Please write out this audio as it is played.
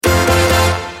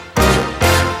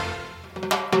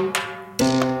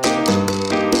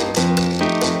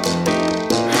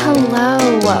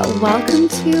Welcome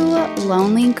to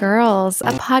Lonely Girls,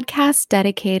 a podcast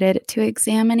dedicated to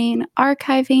examining,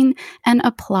 archiving, and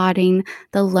applauding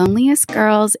the loneliest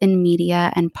girls in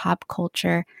media and pop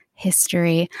culture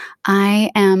history. I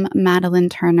am Madeline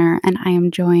Turner, and I am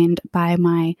joined by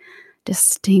my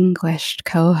distinguished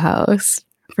co-host,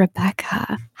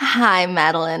 Rebecca. Hi,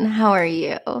 Madeline. How are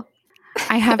you?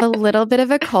 I have a little bit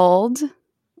of a cold,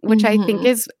 which I think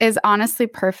is honestly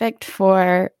perfect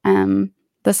for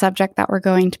the subject that we're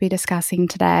going to be discussing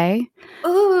today.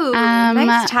 Ooh,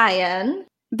 nice tie-in.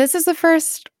 This is the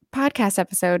first podcast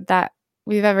episode that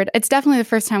we've ever... It's definitely the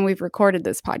first time we've recorded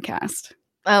this podcast.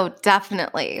 Oh,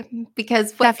 definitely.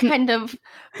 Because what kind of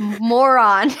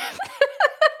moron...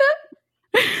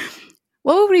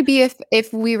 What would we be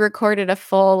if we recorded a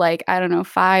full,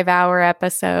 5-hour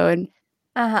episode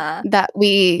that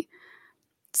we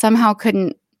somehow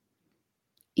couldn't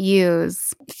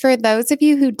use? For those of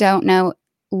you who don't know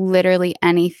literally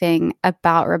anything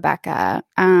about Rebecca,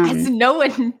 as no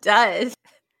one does.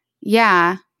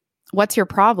 Yeah. What's your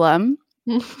problem?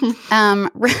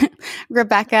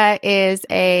 Rebecca is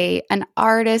an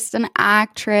artist, an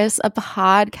actress, a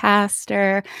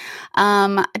podcaster,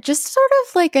 just sort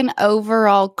of like an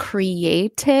overall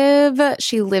creative.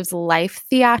 She lives life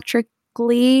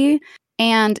theatrically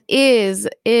and is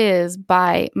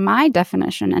by my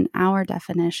definition and our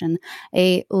definition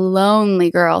a lonely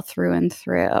girl through and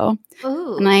through.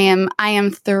 Ooh. And I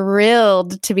am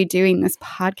thrilled to be doing this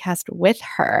podcast with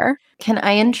her. Can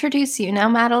I introduce you now,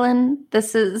 Madeline?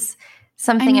 This is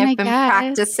something I've been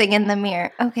practicing in the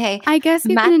mirror. Okay. I guess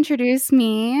you can introduce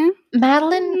me.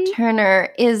 Madeline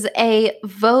Turner is a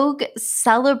Vogue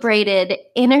celebrated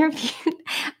interview.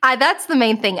 That's the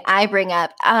main thing I bring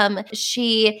up.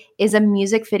 She is a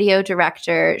music video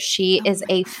director. She is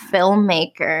a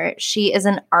filmmaker. She is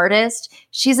an artist.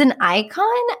 She's an icon.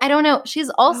 I don't know.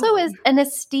 She's also an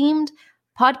esteemed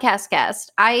podcast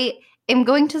guest. I am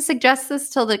going to suggest this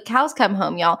till the cows come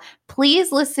home, y'all.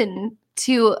 Please listen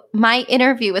to my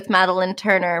interview with Madeline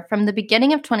Turner from the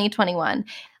beginning of 2021.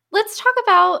 Let's talk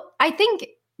about, I think,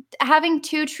 having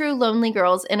two true lonely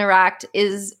girls interact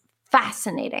is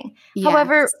fascinating. Yes.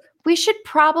 However, we should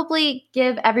probably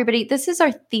give everybody, this is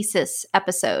our thesis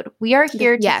episode. We are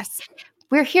here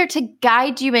we're here to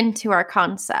guide you into our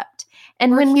concept.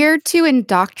 And we're here to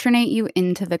indoctrinate you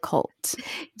into the cult.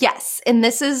 Yes. And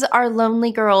this is our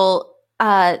Lonely Girl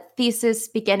thesis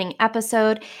beginning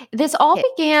episode. This all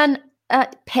began...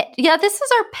 pitch. Yeah, this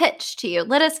is our pitch to you.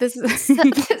 Let us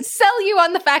sell you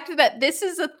on the fact that this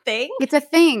is a thing. It's a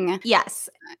thing. Yes.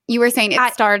 You were saying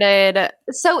it started...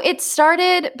 So it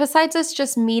started, besides us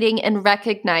just meeting and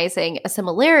recognizing a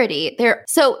similarity there.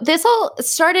 So this all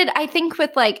started, I think,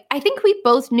 with I think we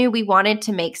both knew we wanted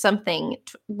to make something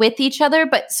with each other.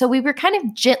 But so we were kind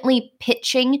of gently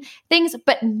pitching things,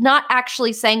 but not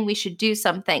actually saying we should do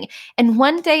something. And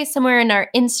one day somewhere in our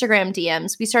Instagram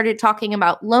DMs, we started talking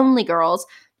about lonely girls.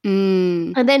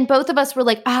 And then both of us were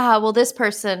like, this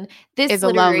person, this is a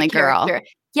lonely girl.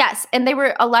 Yes. And they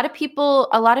were a lot of people,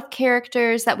 a lot of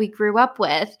characters that we grew up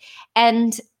with.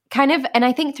 And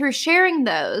I think through sharing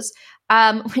those,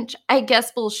 which I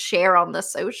guess we'll share on the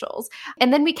socials.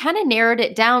 And then we kind of narrowed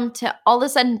it down to all of a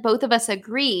sudden, both of us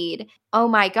agreed, oh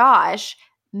my gosh,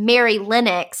 Mary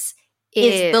Lennox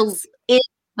is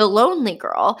the lonely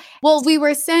girl. Well, we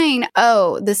were saying,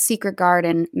 the Secret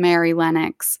Garden, Mary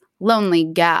Lennox, lonely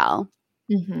gal.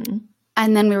 Mm-hmm.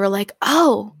 And then we were like,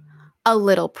 a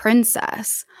little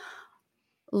princess,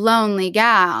 lonely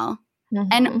gal. Mm-hmm.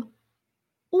 And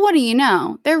what do you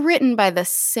know? They're written by the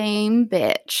same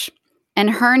bitch. And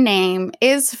her name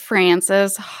is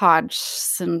Frances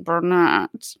Hodgson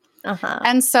Burnett.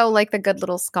 And so, the good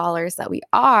little scholars that we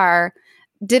are,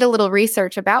 did a little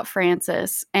research about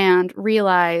Frances and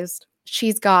realized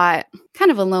she's got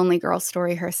kind of a lonely girl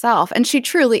story herself. And she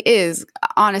truly is,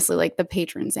 honestly, the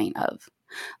patron saint of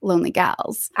lonely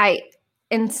gals.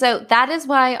 And so that is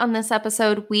why on this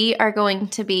episode, we are going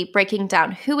to be breaking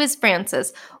down who is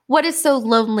Frances, what is so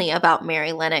lonely about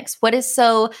Mary Lennox, what is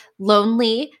so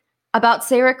lonely about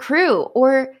Sarah Crew,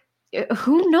 or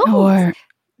who knows? Or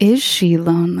is she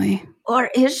lonely?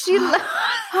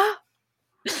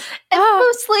 And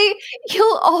mostly,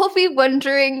 you'll all be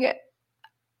wondering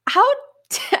how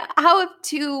have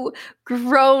two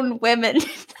grown women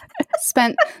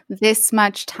spent this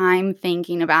much time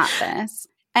thinking about this.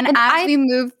 And as we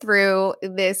move through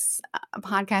this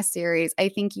podcast series, I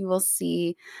think you will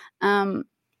see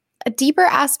deeper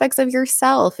aspects of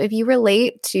yourself if you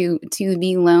relate to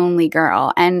the lonely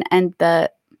girl and the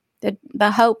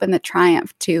hope and the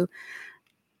triumph to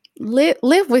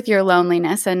live with your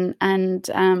loneliness and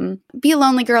be a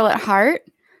lonely girl at heart,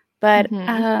 but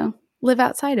live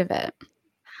outside of it.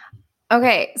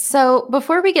 Okay, so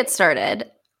before we get started,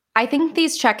 I think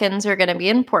these check-ins are going to be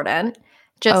important.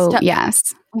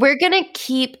 Yes. We're going to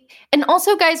keep – and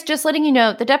also, guys, just letting you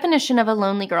know, the definition of a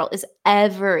lonely girl is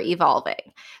ever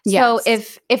evolving. So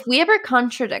if we ever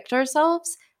contradict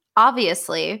ourselves,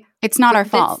 obviously – it's not our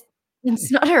fault.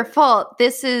 It's not our fault.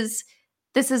 This is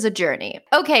a journey.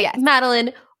 Okay, yes.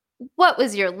 Madeline, what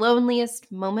was your loneliest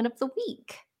moment of the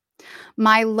week?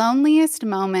 My loneliest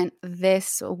moment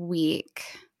this week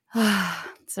 –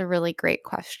 it's a really great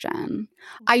question.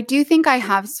 I do think I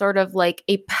have sort of like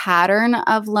a pattern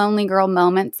of lonely girl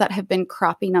moments that have been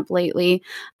cropping up lately.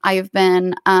 I've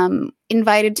been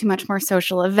invited to much more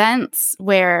social events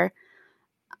where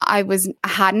I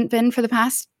hadn't been for the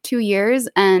past 2 years,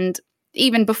 and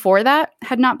even before that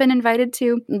had not been invited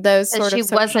to those sort of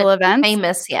social events.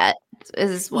 Famous yet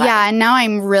is why. Yeah, and now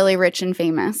I'm really rich and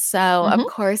famous, so of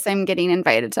course I'm getting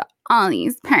invited to all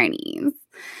these parties.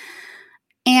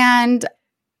 And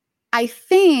I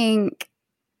think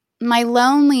my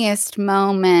loneliest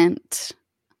moments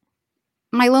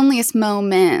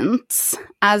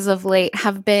as of late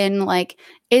have been like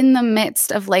in the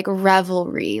midst of like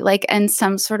revelry, like in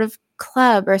some sort of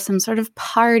club or some sort of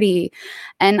party,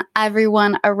 and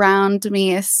everyone around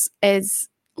me is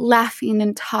laughing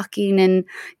and talking and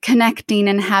connecting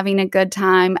and having a good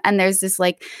time. And there's this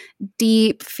like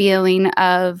deep feeling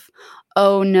of,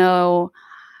 oh no,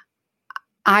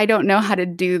 I don't know how to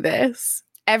do this.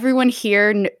 Everyone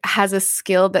here has a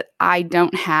skill that I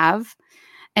don't have,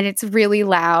 and it's really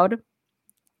loud,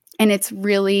 and it's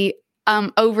really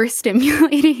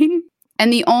overstimulating.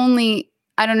 And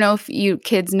I don't know if you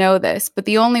kids know this, but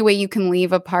the only way you can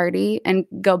leave a party and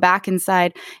go back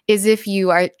inside is if you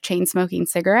are chain smoking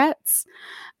cigarettes.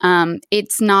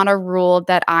 It's not a rule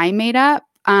that I made up.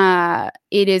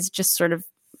 It is just sort of,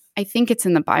 I think it's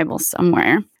in the Bible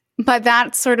somewhere. But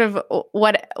that's sort of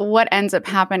what ends up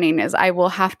happening is I will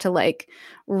have to like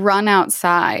run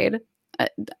outside,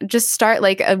 just start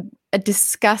like a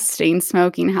disgusting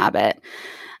smoking habit,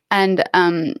 and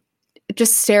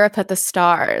just stare up at the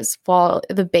stars while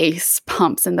the bass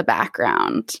pumps in the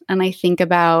background. And I think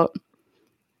about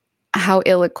how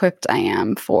ill-equipped I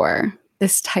am for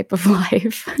this type of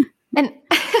life. And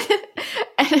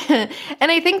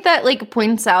I think that like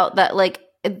points out that like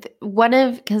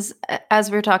because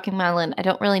as we're talking, Madeline, I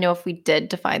don't really know if we did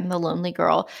define the lonely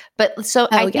girl, but so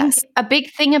I think a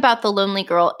big thing about the lonely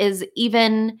girl is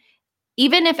even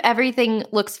if everything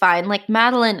looks fine, like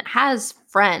Madeline has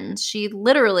friends. She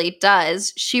literally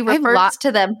does. She refers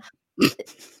to them.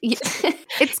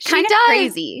 It's kind of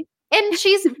crazy. And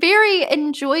she's very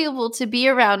enjoyable to be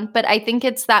around, but I think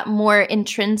it's that more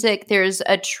intrinsic, there's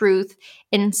a truth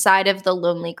inside of the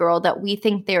lonely girl that we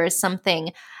think there is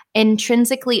something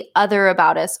intrinsically other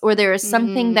about us, or there is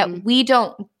something that we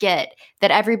don't get that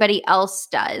everybody else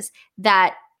does,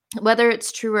 that whether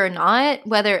it's true or not,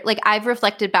 whether like I've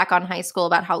reflected back on high school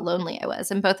about how lonely I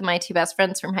was, and both of my two best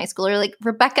friends from high school are like,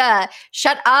 Rebecca,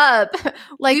 shut up.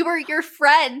 Like we were your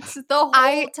friends the whole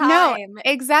time. No,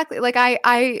 exactly. Like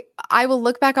I will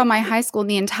look back on my high school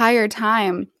the entire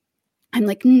time. I'm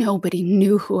like, nobody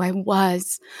knew who I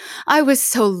was. I was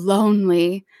so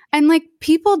lonely. And like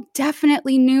people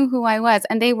definitely knew who I was,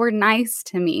 and they were nice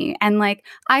to me. And like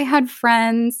I had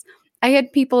friends, I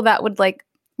had people that would like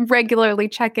regularly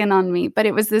check in on me, but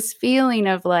it was this feeling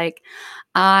of like,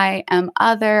 I am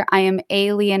other, I am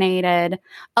alienated,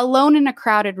 alone in a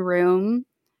crowded room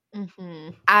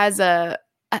as a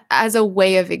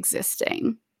way of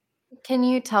existing. Can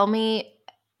you tell me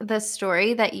the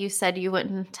story that you said you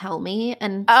wouldn't tell me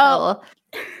until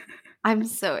I'm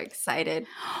so excited.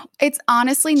 It's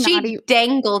honestly not even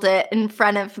dangled it in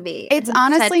front of me. It's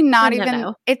honestly not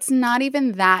even it's not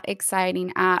even that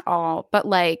exciting at all, but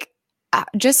like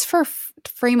just for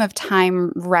frame of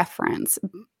time reference,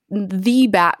 The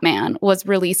Batman was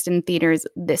released in theaters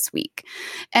this week.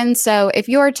 And so if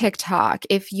your TikTok,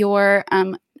 if your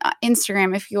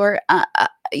Instagram, if your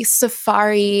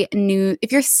Safari News,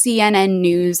 if your CNN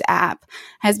News app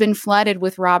has been flooded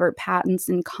with Robert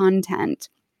Pattinson content,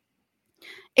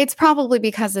 it's probably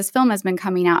because this film has been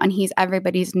coming out and he's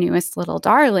everybody's newest little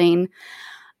darling.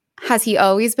 Has he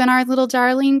always been our little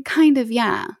darling? Kind of,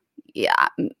 yeah. Yeah.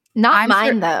 Not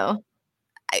mine, though.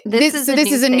 This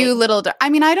is a new little I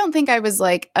mean, I don't think I was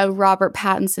like a Robert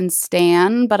Pattinson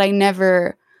stan, but I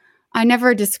never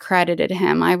discredited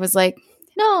him. I was like,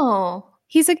 no.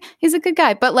 He's a good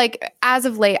guy. But like as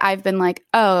of late, I've been like,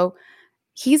 oh,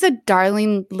 he's a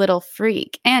darling little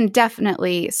freak and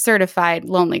definitely certified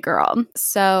lonely girl.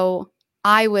 So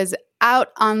I was out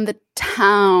on the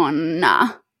town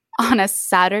on a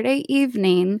Saturday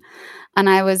evening, and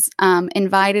I was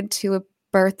invited to a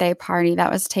birthday party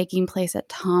that was taking place at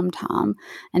Tom Tom.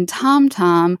 And Tom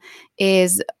Tom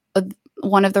is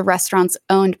one of the restaurants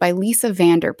owned by Lisa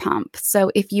Vanderpump.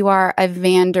 So if you are a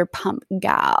Vanderpump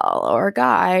gal or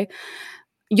guy,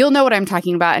 you'll know what I'm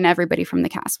talking about, and everybody from the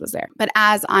cast was there. But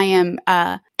as I am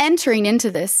entering into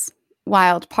this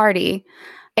wild party,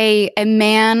 a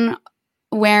man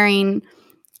wearing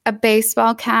a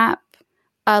baseball cap,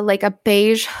 like a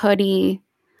beige hoodie,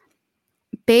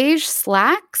 beige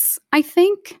slacks, I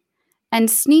think, and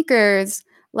sneakers,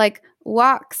 like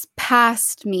walks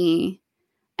past me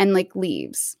and like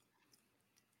leaves.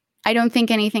 I don't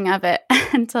think anything of it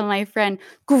until my friend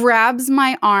grabs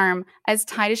my arm as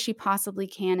tight as she possibly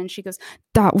can. And she goes,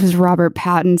 "That was Robert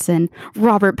Pattinson.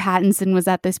 Robert Pattinson was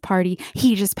at this party.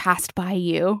 He just passed by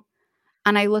you."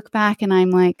 And I look back and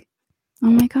I'm like, oh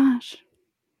my gosh,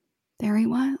 there he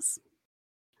was.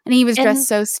 And he was dressed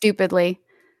so stupidly.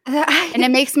 And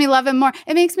it makes me love him more.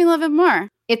 It makes me love him more.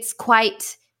 It's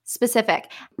quite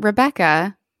specific.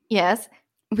 Rebecca. Yes.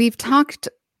 We've talked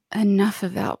enough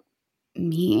about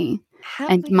me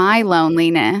and my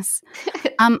loneliness.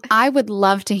 I would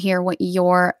love to hear what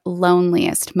your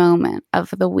loneliest moment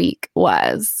of the week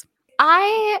was.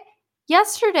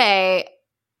 Yesterday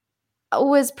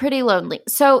was pretty lonely.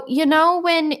 So, you know,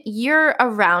 when you're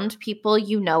around people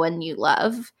you know and you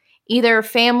love, either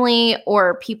family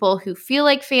or people who feel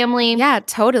like family. Yeah,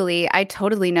 totally. I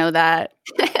totally know that.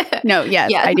 No, yes,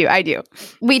 yeah. I do.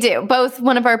 We do. Both.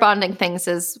 One of our bonding things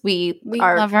is we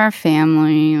love our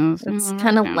families. It's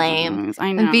kind of lame.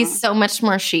 I know. It'd be so much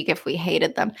more chic if we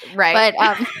hated them. Right.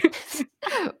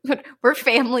 But we're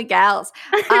family gals.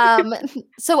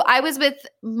 So I was with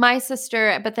my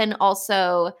sister, but then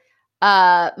also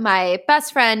my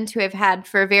best friend who I've had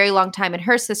for a very long time and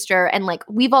her sister, and like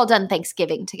we've all done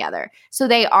Thanksgiving together. So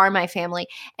they are my family.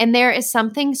 And there is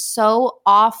something so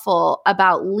awful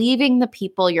about leaving the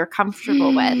people you're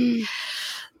comfortable with.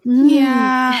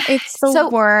 Yeah, it's the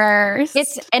worst.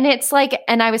 It's like,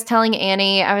 and I was telling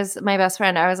Annie, my best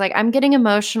friend, I was like, I'm getting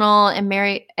emotional, and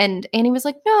Annie was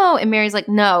like, no. And Mary's like,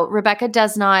 no, Rebecca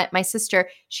does not. My sister,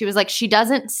 she was like, she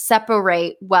doesn't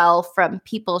separate well from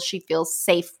people she feels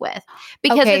safe with.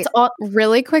 Because it's all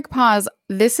really quick pause.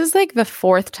 This is like the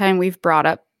fourth time we've brought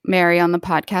up Mary on the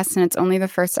podcast, and it's only the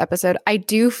first episode. I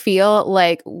do feel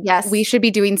like we should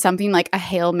be doing something like a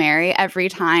Hail Mary every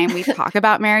time we talk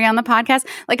about Mary on the podcast.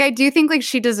 Like, I do think like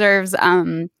she deserves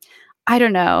I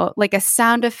don't know, like a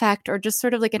sound effect or just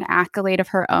sort of like an accolade of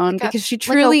her own, because she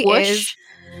truly is.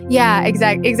 Yeah,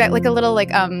 exactly. Like a little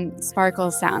like sparkle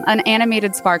sound, an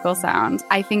animated sparkle sound.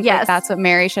 I think that's what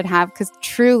Mary should have, because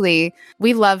truly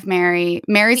we love Mary.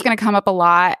 Mary's going to come up a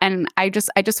lot, and I just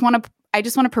want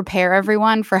to prepare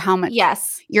everyone for how much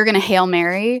you're going to Hail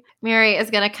Mary. Mary is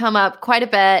going to come up quite a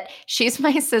bit. She's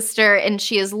my sister, and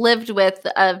she has lived with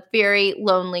a very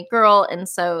lonely girl. And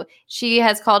so she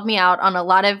has called me out on a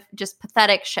lot of just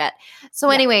pathetic shit. So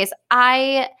anyways,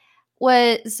 I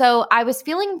was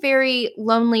feeling very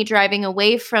lonely driving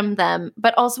away from them,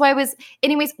 but also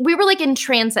we were like in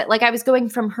transit. Like I was going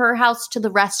from her house to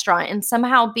the restaurant, and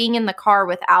somehow being in the car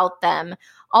without them,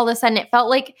 all of a sudden it felt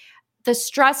like the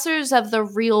stressors of the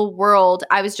real world,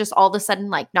 I was just all of a sudden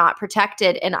like not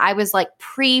protected. And I was like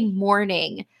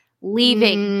pre-mourning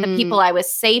leaving the people I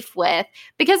was safe with,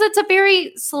 because it's a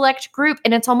very select group,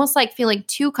 and it's almost like feeling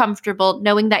too comfortable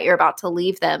knowing that you're about to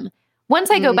leave them. Once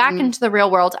I go back into the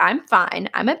real world, I'm fine.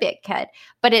 I'm a big kid,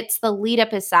 but it's the lead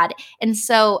up is sad. And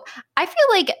so I feel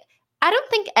like I don't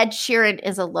think Ed Sheeran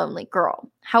is a lonely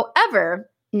girl. However,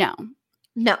 no.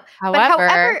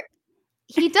 However,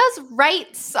 he does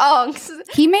write songs.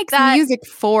 He makes music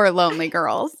for lonely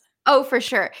girls. Oh, for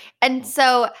sure. And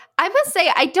so I must say,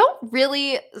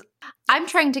 I'm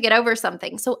trying to get over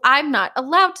something. So I'm not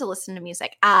allowed to listen to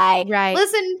music. I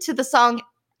listened to the song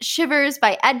Shivers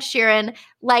by Ed Sheeran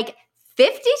like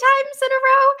 50 times in a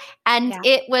row, and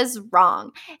it was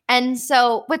wrong. And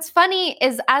so what's funny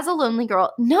is, as a lonely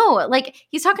girl, like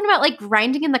he's talking about like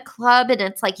grinding in the club, and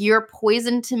it's like, you're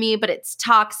poison to me, but it's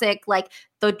toxic, like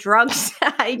the drugs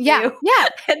I do. Yeah.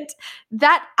 And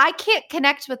that I can't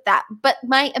connect with that. But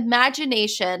my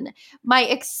imagination, my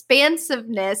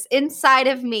expansiveness inside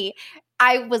of me,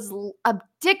 I was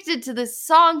addicted to this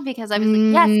song, because I was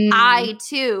like, yes, I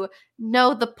too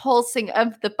know the pulsing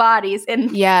of the bodies in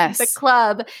the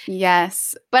club.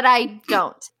 Yes. But I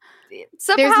don't.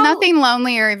 Somehow, there's nothing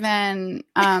lonelier than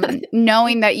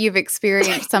knowing that you've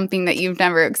experienced something that you've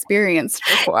never experienced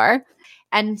before.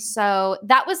 And so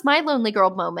that was my lonely girl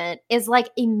moment, is like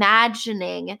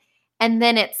imagining, and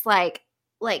then it's like,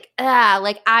 like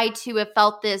I too have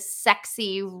felt this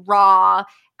sexy, raw,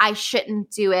 I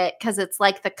shouldn't do it because it's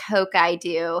like the Coke I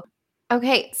do.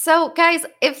 Okay, so guys,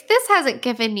 if this hasn't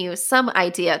given you some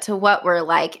idea to what we're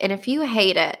like, and if you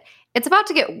hate it, it's about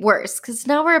to get worse because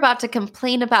now we're about to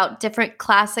complain about different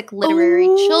classic literary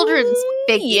children's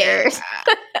figures.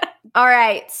 Yeah. All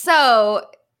right, so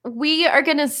we are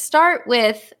going to start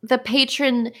with the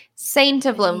patron saint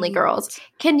of Lonely Girls.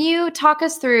 Can you talk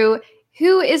us through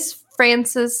who is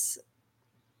Frances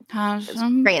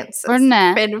Burnett.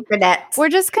 We're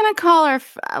just going to call her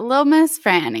Little Miss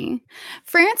Franny.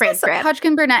 Frances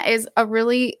Hodgson Burnett is a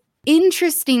really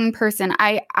interesting person.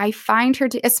 I find her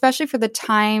to, especially for the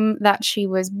time that she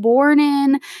was born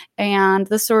in and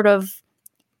the sort of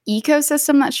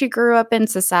ecosystem that she grew up in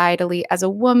societally as a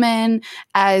woman,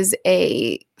 as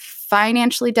a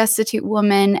financially destitute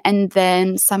woman, and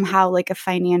then somehow like a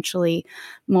financially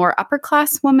more upper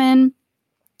class woman.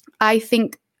 I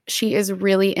think she is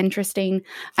really interesting.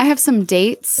 I have some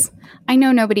dates. I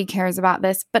know nobody cares about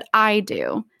this, but I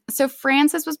do. So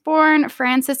Frances was born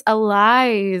Frances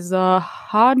Eliza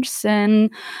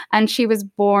Hodgson, and she was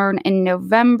born in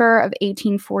November of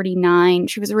 1849.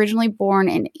 She was originally born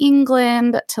in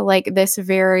England to like this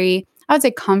very, I would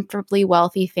say, comfortably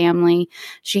wealthy family.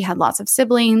 She had lots of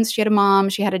siblings. She had a mom.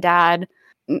 She had a dad.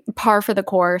 Par for the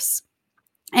course.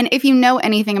 And if you know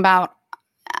anything about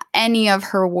any of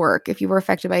her work, if you were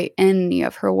affected by any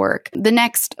of her work, the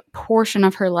next portion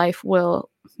of her life will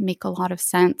make a lot of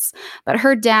sense. But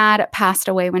her dad passed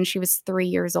away when she was 3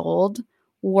 years old.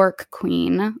 Work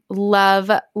queen. Love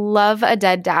a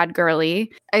dead dad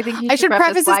girly. I think I should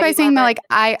preface this by saying that like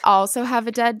I also have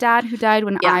a dead dad who died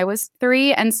when I was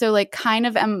 3. And so like kind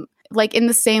of am like in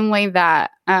the same way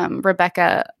that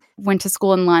Rebecca went to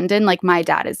school in London, like my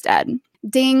dad is dead.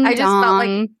 Ding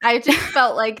dong. I just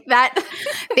felt like that.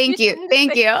 Thank you.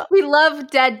 We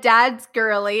love dead dads,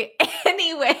 girly.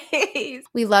 Anyways.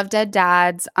 We love dead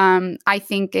dads. I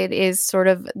think it is sort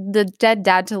of the dead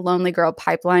dad to lonely girl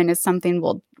pipeline is something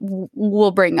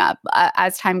we'll bring up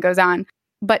as time goes on.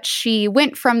 But she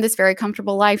went from this very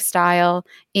comfortable lifestyle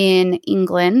in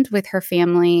England with her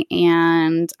family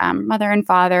and mother and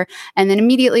father. And then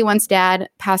immediately once dad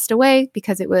passed away,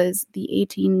 because it was the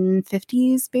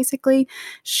 1850s, basically,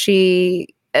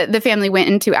 the family went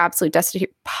into absolute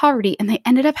destitute poverty and they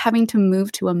ended up having to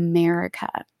move to America.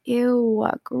 Ew,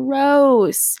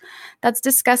 gross. That's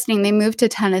disgusting. They moved to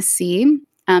Tennessee.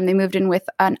 They moved in with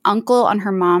an uncle on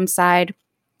her mom's side,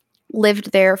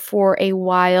 lived there for a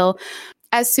while.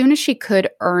 As soon as she could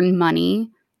earn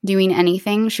money doing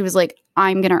anything, she was like,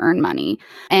 I'm going to earn money.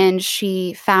 And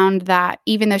she found that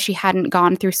even though she hadn't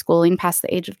gone through schooling past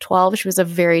the age of 12, she was a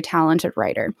very talented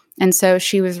writer. And so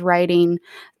she was writing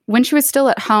when she was still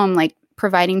at home, like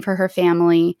providing for her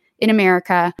family in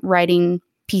America, writing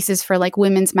pieces for like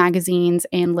women's magazines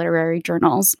and literary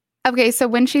journals. Okay, so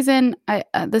when she's in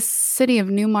the city of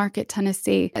Newmarket,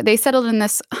 Tennessee, they settled in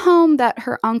this home that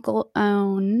her uncle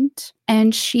owned,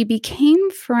 and she became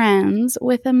friends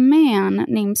with a man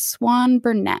named Swan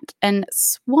Burnett. And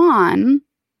Swan,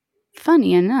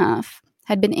 funny enough,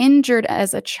 had been injured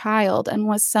as a child and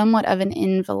was somewhat of an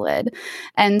invalid.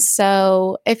 And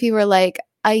so if you were like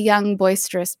a young,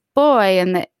 boisterous boy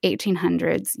in the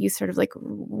 1800s, you sort of like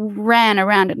ran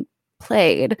around and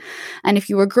played. And if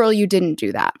you were a girl, you didn't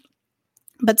do that.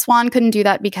 But Swan couldn't do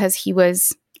that because he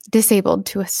was disabled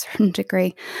to a certain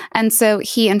degree. And so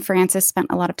he and Frances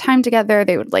spent a lot of time together.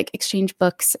 They would like exchange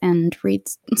books and read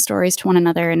stories to one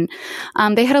another. And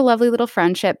they had a lovely little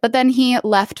friendship. But then he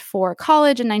left for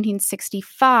college in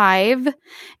 1965.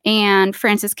 And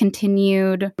Frances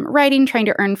continued writing, trying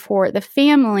to earn for the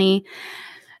family.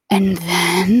 And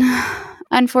then,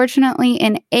 unfortunately,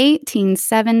 in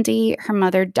 1870, her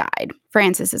mother died.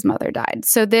 Frances's mother died.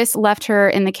 So this left her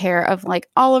in the care of like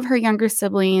all of her younger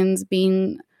siblings,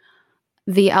 being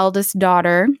the eldest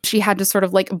daughter. She had to sort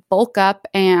of like bulk up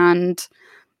and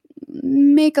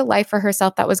make a life for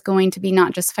herself that was going to be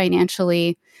not just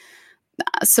financially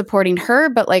supporting her,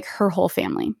 but like her whole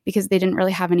family, because they didn't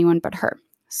really have anyone but her.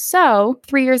 So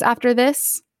 3 years after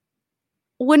this,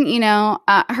 wouldn't you know,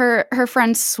 her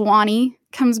friend Swanee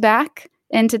comes back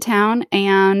into town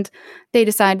and they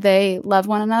decide they love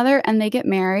one another and they get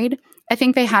married. I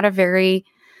think they had a very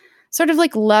sort of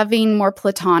like loving, more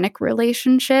platonic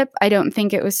relationship. I don't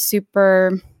think it was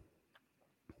super,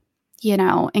 you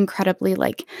know, incredibly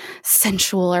like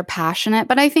sensual or passionate,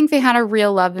 but I think they had a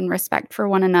real love and respect for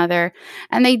one another.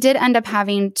 And they did end up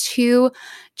having 2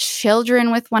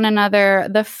 children with one another.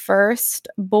 The first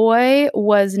boy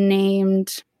was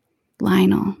named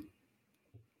Lionel.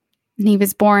 And he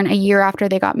was born a year after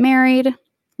they got married.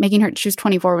 She was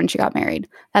 24 when she got married.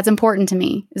 That's important to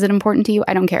me. Is it important to you?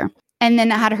 I don't care. And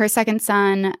then had her second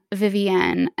son,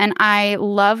 Vivienne. And I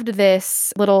loved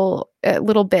this little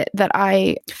bit that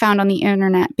I found on the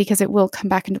internet because it will come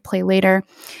back into play later.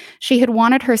 She had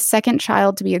wanted her second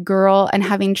child to be a girl, and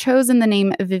having chosen the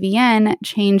name Vivienne,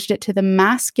 changed it to the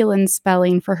masculine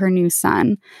spelling for her new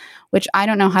son, which I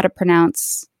don't know how to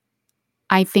pronounce.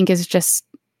 I think is just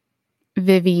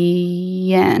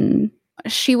Vivienne.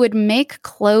 She would make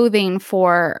clothing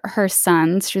for her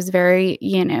sons. She was very,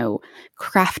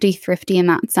 crafty, thrifty in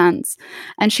that sense.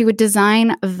 And she would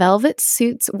design velvet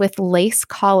suits with lace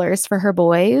collars for her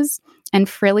boys and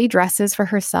frilly dresses for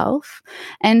herself.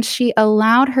 And she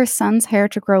allowed her son's hair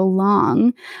to grow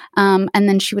long. And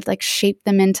then she would shape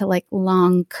them into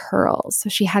long curls. So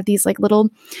she had these little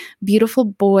beautiful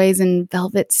boys in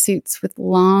velvet suits with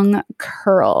long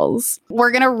curls.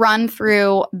 We're going to run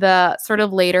through the sort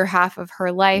of later half of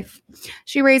her life.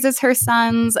 She raises her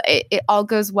sons. It all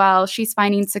goes well. She's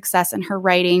finding success in her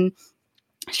writing.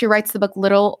 She writes the book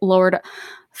Little Lord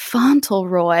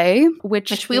Fauntleroy,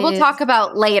 which we will talk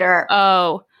about later.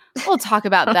 Oh, we'll talk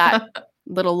about that,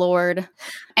 Little Lord.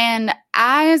 And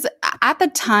at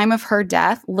the time of her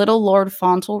death, Little Lord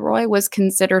Fauntleroy was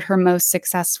considered her most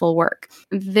successful work.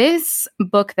 This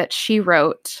book that she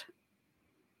wrote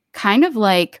kind of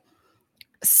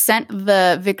sent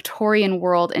the Victorian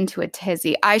world into a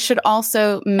tizzy. I should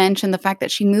also mention the fact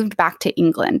that she moved back to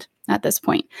England at this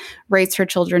point, raised her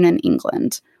children in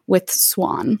England with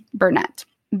Swan Burnett.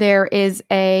 There is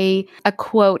a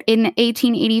quote. In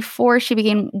 1884, she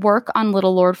began work on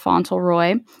Little Lord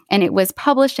Fauntleroy, and it was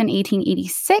published in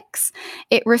 1886.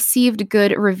 It received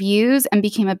good reviews and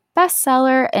became a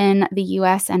bestseller in the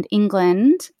US and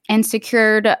England, and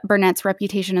secured Burnett's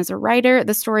reputation as a writer.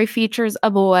 The story features a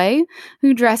boy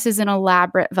who dresses in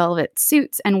elaborate velvet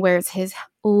suits and wears his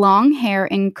long hair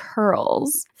in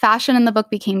curls. Fashion in the book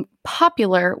became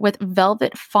popular, with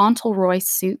velvet Fauntleroy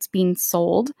suits being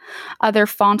sold. Other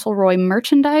Fauntleroy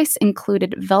merchandise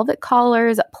included velvet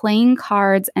collars, playing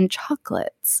cards, and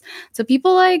chocolates. So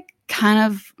people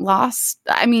kind of lost.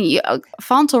 I mean,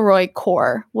 Fauntleroy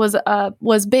core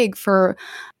was big for,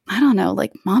 I don't know,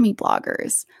 mommy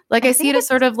bloggers. I see it as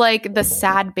sort of the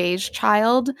sad beige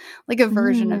child, a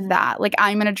version of that.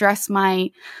 I'm going to dress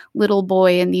my little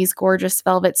boy in these gorgeous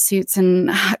velvet suits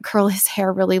and curl his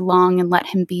hair really long and let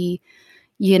him be,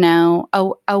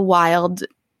 a wild,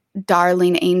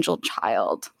 darling angel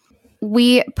child.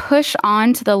 We push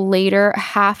on to the later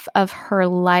half of her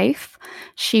life.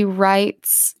 She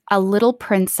writes A Little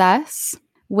Princess,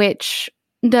 which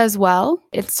does well.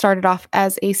 It started off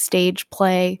as a stage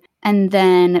play and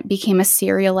then became a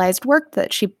serialized work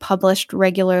that she published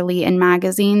regularly in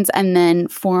magazines and then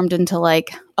formed into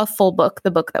a full book, the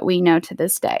book that we know to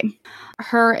this day.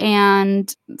 Her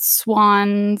and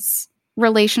Swan's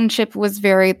relationship was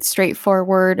very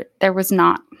straightforward. There was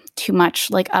not too much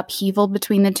upheaval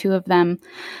between the two of them.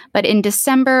 But in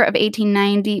December of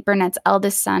 1890, Burnett's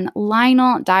eldest son,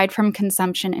 Lionel, died from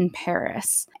consumption in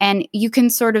Paris. And you can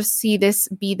sort of see this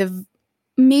be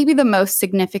maybe the most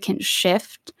significant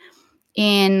shift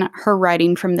in her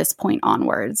writing from this point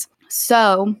onwards.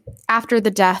 So after the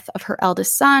death of her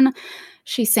eldest son,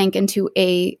 she sank into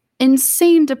a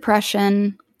insane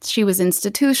depression. She was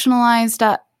institutionalized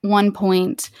at one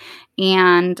point,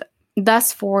 and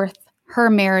thus forth, her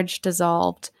marriage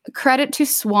dissolved. Credit to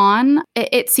Swan,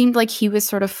 it seemed like he was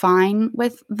sort of fine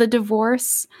with the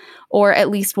divorce, or at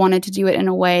least wanted to do it in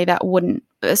a way that wouldn't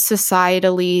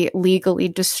societally, legally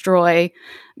destroy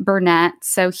Burnett.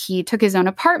 So he took his own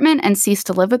apartment and ceased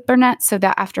to live with Burnett, so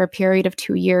that after a period of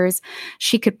 2 years,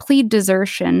 she could plead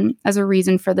desertion as a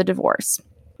reason for the divorce.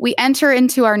 We enter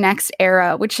into our next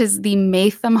era, which is the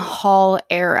Maytham Hall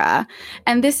era.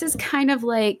 And this is kind of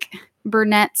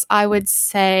Burnett's, I would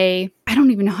say, I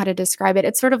don't even know how to describe it.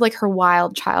 It's sort of her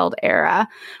wild child era.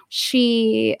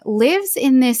 She lives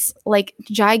in this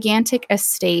gigantic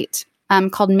estate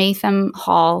called Maytham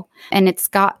Hall. And it's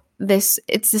this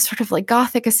sort of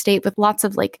Gothic estate with lots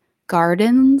of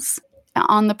gardens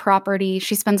on the property.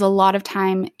 She spends a lot of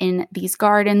time in these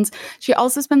gardens. She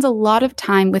also spends a lot of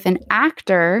time with an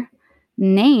actor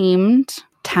named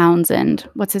Townsend.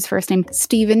 What's his first name?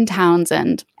 Stephen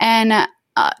Townsend. And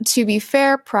to be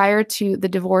fair, prior to the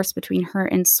divorce between her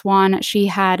and Swan, she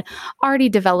had already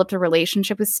developed a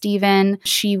relationship with Stephen.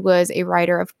 She was a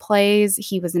writer of plays.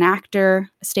 He was an actor,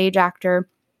 a stage actor.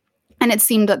 And it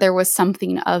seemed that there was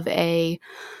something of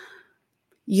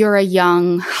you're a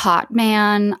young, hot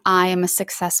man. I am a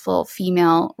successful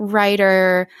female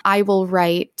writer. I will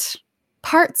write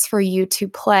parts for you to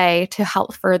play to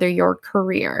help further your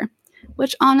career,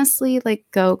 which honestly, like,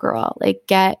 go girl, like,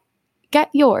 get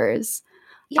yours.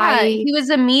 Yeah, he was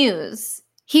a muse.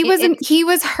 He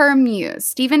was her muse.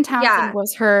 Stephen Townsend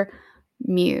was her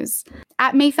muse.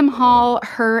 At Maytham Hall,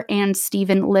 her and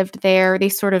Stephen lived there. They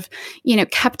sort of,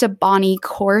 kept a bonny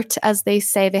court, as they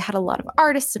say. They had a lot of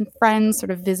artists and friends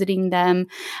sort of visiting them.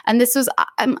 And this was,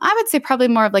 I would say, probably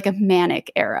more of like a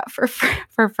manic era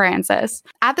for Frances.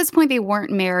 At this point, they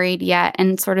weren't married yet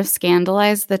and sort of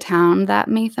scandalized the town that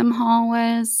Maytham Hall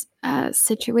was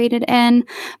situated in,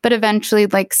 but eventually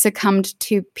like succumbed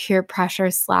to peer pressure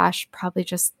 / probably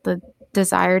just the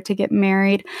desire to get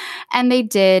married. And they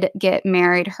did get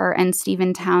married, her and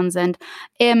Stephen Townsend.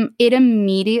 It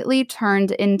immediately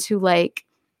turned into like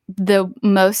the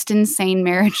most insane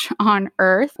marriage on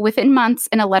earth. Within months,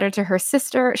 in a letter to her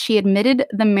sister, she admitted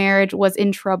the marriage was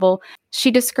in trouble. She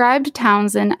described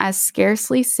Townsend as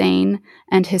scarcely sane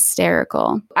and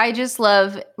hysterical. I just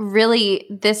love, really,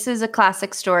 this is a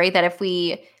classic story that if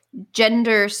we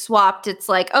gender swapped, it's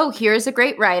like, oh, here's a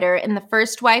great writer, and the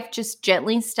first wife just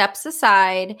gently steps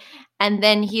aside, and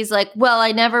then he's like, well,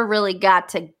 I never really got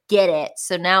to get it,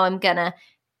 so now I'm gonna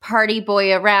party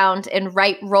boy around and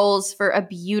write roles for a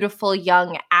beautiful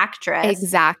young actress.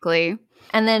 Exactly.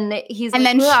 And then he's and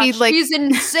like, then she's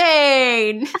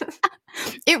insane.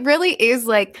 It really is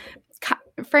like,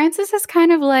 Frances is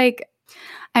kind of like,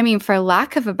 I mean, for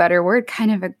lack of a better word,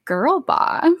 kind of a girl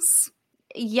boss.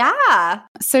 Yeah.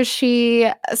 So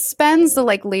she spends the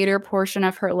like later portion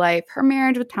of her life. Her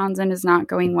marriage with Townsend is not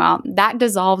going well. That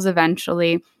dissolves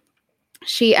eventually.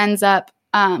 She ends up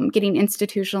getting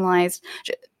institutionalized.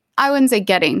 I wouldn't say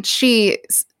getting. She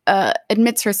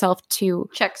admits herself to...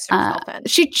 Checks herself in.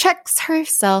 She checks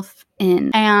herself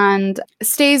in and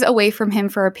stays away from him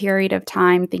for a period of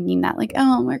time, thinking that like,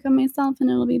 oh, I'll work on myself and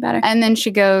it'll be better. And then she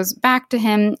goes back to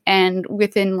him, and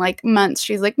within like months,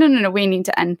 she's like, no, we need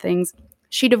to end things.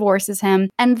 She divorces him.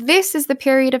 And this is the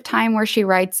period of time where she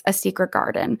writes A Secret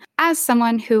Garden. As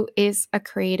someone who is a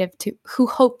creative, who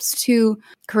hopes to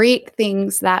create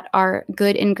things that are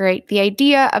good and great, the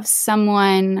idea of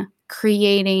someone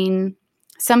creating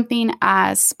something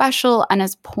as special and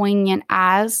as poignant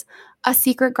as A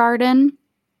Secret Garden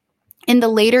in the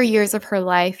later years of her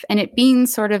life, and it being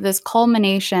sort of this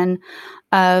culmination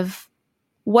of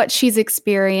what she's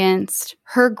experienced,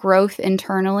 her growth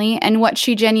internally, and what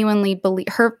she genuinely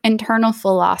believes, her internal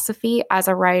philosophy as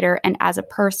a writer and as a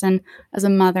person, as a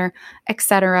mother,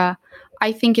 etc.,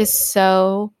 I think is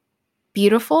so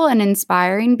beautiful and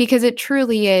inspiring, because it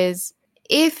truly is,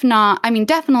 if not, I mean,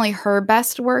 definitely her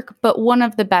best work, but one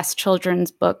of the best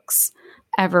children's books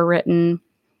ever written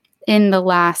in the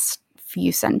last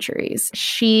few centuries.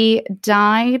 She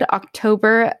died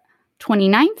October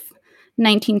 29th,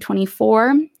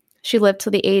 1924. She lived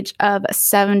till the age of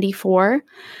 74,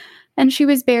 and she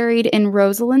was buried in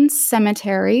Roseland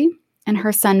Cemetery, and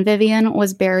her son Vivian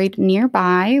was buried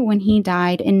nearby when he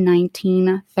died in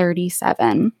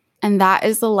 1937. And that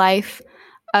is the life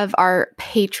of our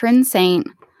patron saint,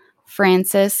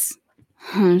 Frances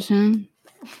Hodgson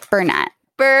Burnett.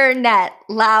 Burnett.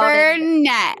 Loud.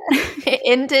 Burnett.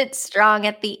 Ended strong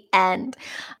at the end.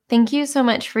 Thank you so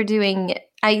much for doing it.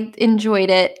 I enjoyed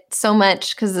it so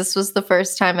much because this was the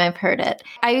first time I've heard it.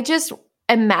 I just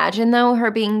imagine, though,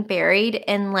 her being buried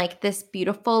in like this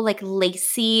beautiful, like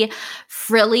lacy,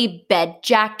 frilly bed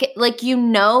jacket. Like,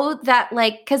 that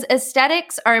like, because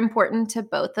aesthetics are important to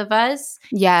both of us.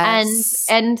 Yes.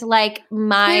 And like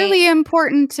clearly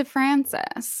important to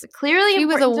Frances. Clearly she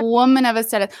was a woman of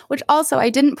aesthetics, which also I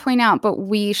didn't point out, but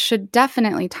we should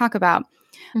definitely talk about.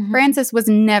 Mm-hmm. Frances was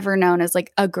never known as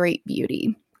like a great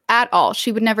beauty. At all.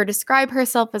 She would never describe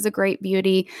herself as a great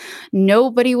beauty.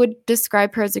 Nobody would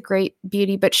describe her as a great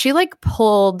beauty, but she like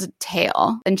pulled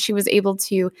tail, and she was able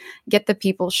to get the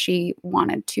people she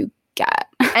wanted to get.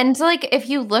 And like, if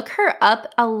you look her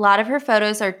up, a lot of her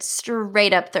photos are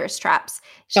straight up thirst traps.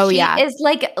 She is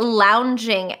like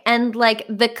lounging, and like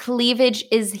the cleavage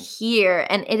is here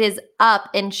and it is up,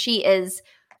 and she is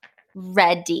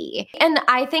ready. And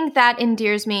I think that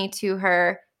endears me to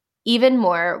her even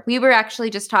more. We were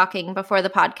actually just talking before the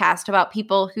podcast about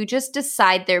people who just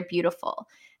decide they're beautiful.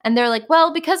 And they're like,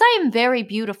 well, because I am very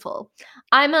beautiful,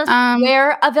 I must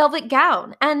wear a velvet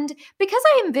gown. And because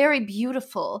I am very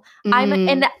beautiful,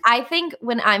 and I think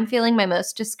when I'm feeling my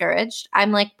most discouraged,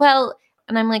 I'm like, well,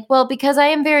 because I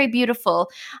am very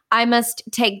beautiful, I must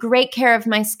take great care of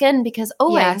my skin because,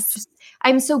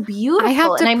 I'm so beautiful. I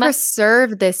have to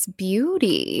preserve this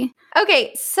beauty.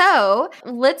 Okay, so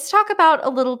let's talk about A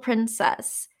Little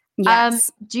Princess. Yes.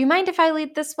 Do you mind if I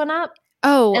lead this one up?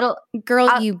 Oh,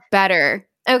 girl, you better.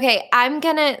 Okay,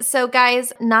 so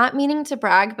guys, not meaning to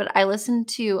brag, but I listened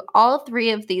to all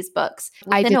 3 of these books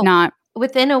I did not.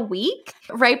 Within a week,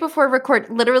 right before record.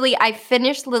 Literally, I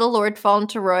finished Little Lord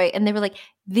Fauntleroy, and they were like,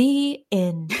 the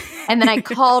end. And then I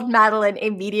called Madeline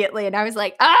immediately, and I was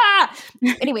like, ah!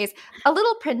 Anyways, A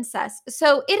Little Princess.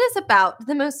 So it is about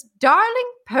the most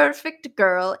darling, perfect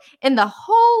girl in the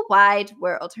whole wide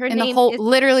world. Her name is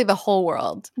literally the whole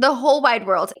world. The whole wide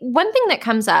world. One thing that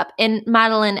comes up, and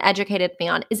Madeline educated me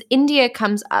on, is India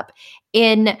comes up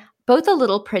in both A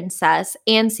Little Princess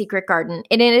and Secret Garden.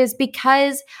 And it is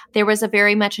because there was a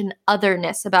very much an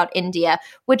otherness about India,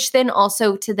 which then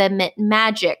also to them meant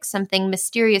magic, something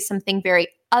mysterious, something very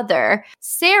other.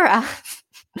 Sarah.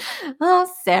 Oh,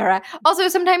 Sarah. Also,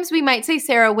 sometimes we might say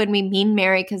Sarah when we mean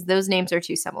Mary because those names are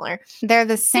too similar. They're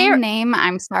the same name.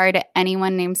 I'm sorry to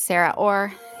anyone named Sarah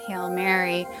or Hail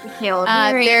Mary. Hail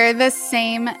Mary. They're the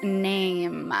same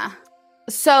name.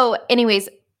 So, anyways,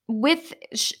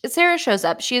 Sarah shows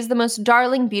up. She is the most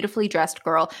darling, beautifully dressed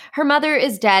girl. Her mother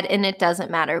is dead, and it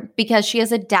doesn't matter because she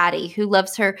has a daddy who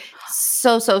loves her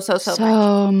so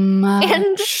much.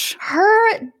 And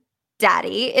her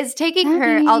daddy is taking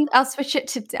her. I'll switch it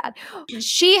to dad.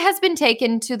 She has been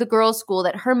taken to the girls' school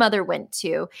that her mother went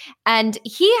to, and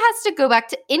he has to go back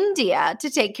to India to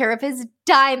take care of his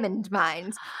diamond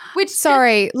mines. Let's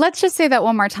just say that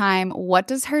one more time. What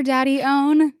does her daddy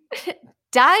own?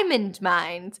 Diamond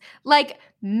mines, like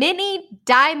mini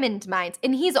diamond mines.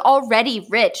 And he's already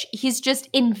rich. He's just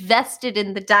invested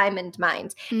in the diamond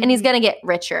mines and he's going to get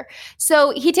richer.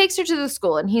 So he takes her to the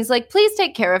school and he's like, please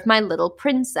take care of my little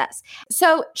princess.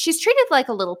 So she's treated like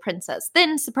a little princess.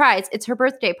 Then, surprise, it's her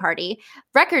birthday party.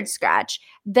 Record scratch.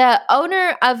 The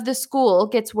owner of the school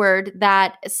gets word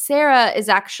that Sarah is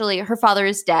actually, her father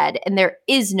is dead and there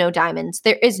is no diamonds.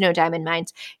 There is no diamond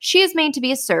mines. She is made to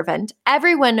be a servant.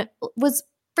 Everyone was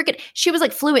she was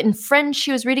like fluent in French.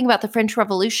 She was reading about the French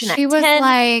Revolution at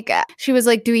 10. She was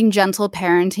like doing gentle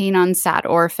parenting on sad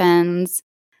orphans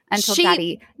until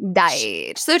daddy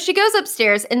died. So she goes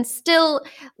upstairs and still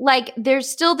like there's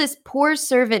still this poor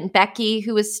servant Becky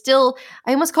who is still,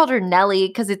 I almost called her Nellie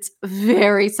because it's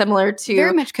very similar to.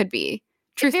 Very much could be.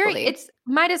 Truthfully. It's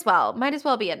might as well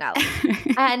be a Nellie.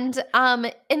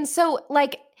 and so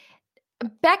like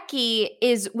Becky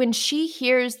is, when she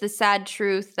hears the sad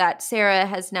truth that Sarah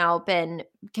has now been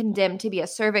condemned to be a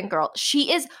servant girl,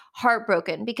 she is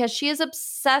heartbroken because she is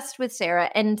obsessed with Sarah.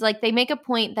 And like they make a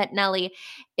point that Nellie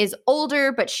is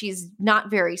older, but she's not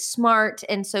very smart.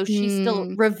 And so she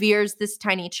still reveres this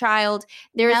tiny child.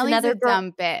 There's Nellie's another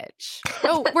dumb bitch.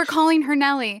 Oh, we're calling her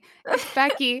Nellie. It's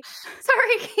Becky.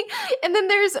 Sorry. And then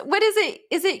there's, what is it?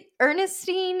 Is it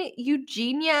Ernestine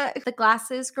Eugenia, the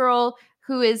glasses girl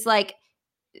who is like,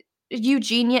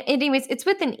 Eugenia, anyways, it's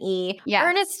with an E. Yes.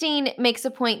 Ernestine makes a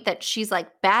point that she's like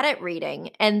bad at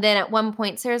reading. And then at one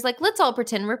point, Sarah's like, let's all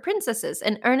pretend we're princesses.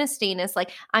 And Ernestine is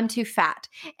like, I'm too fat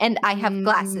and I have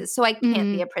glasses, so I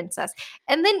can't be a princess.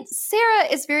 And then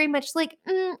Sarah is very much like,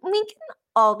 we can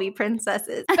all be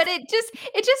princesses. But it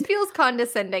just feels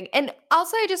condescending. And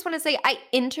also, I just want to say, I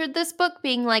entered this book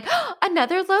being like, oh,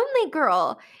 another lonely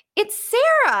girl. It's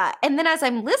Sarah. And then as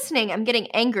I'm listening, I'm getting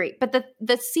angry. But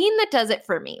the scene that does it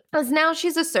for me is now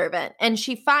she's a servant and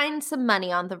she finds some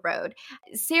money on the road.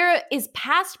 Sarah is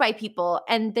passed by people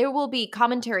and there will be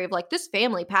commentary of like, this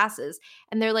family passes.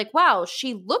 And they're like, wow,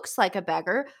 she looks like a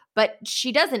beggar, but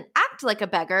she doesn't act like a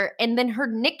beggar. And then her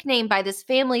nickname by this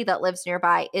family that lives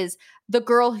nearby is the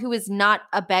girl who is not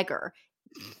a beggar.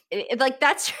 Like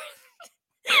that's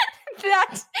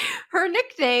that's her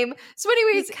nickname. So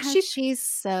anyways, she's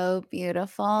so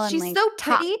beautiful. She's and, so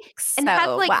pretty and has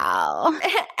like, wow.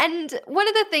 And one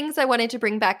of the things I wanted to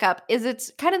bring back up is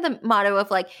it's kind of the motto of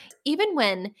like, even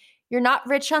when you're not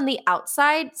rich on the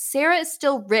outside, Sarah is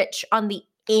still rich on the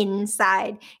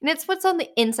inside. And it's what's on the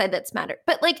inside that's mattered.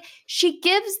 But like she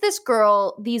gives this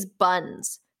girl these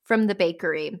buns from the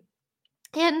bakery.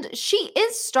 And she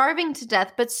is starving to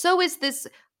death, but so is this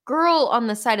girl on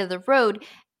the side of the road.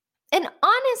 And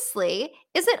honestly,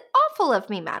 is it awful of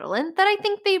me, Madeline, that I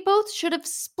think they both should have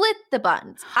split the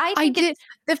buns? I did.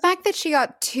 The fact that she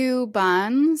got 2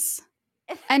 buns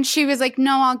and she was like,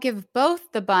 no, I'll give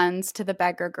both the buns to the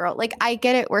beggar girl. Like, I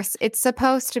get it. It's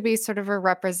supposed to be sort of a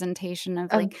representation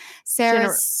of like,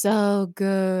 Sarah's so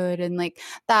good. And like,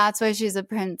 that's why she's a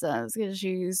princess because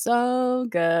she's so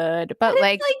good. But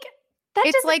like That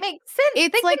It's doesn't like make sense. They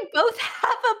can both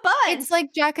have a bus. It's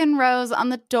like Jack and Rose on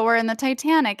the door in the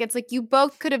Titanic. It's like you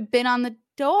both could have been on the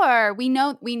door. We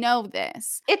know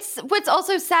this. It's what's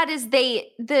also sad is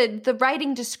the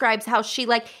writing describes how she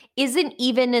like isn't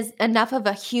even as enough of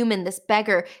a human, this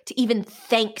beggar, to even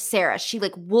thank Sarah. She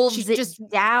like wolves it just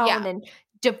down and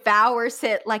devours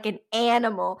it like an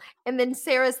animal. And then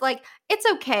Sarah's like, "It's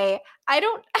okay. I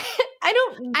don't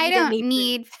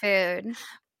need food.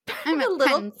 I'm a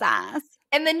princess."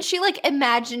 And then she like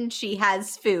imagines she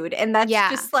has food, and that's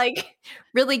just like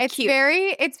really cute.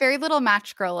 It's very little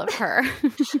match girl of her.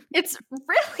 It's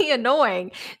really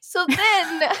annoying. So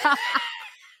then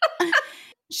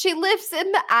she lives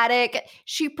in the attic.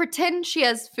 She pretends she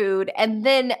has food, and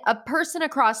then a person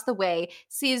across the way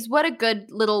sees what a good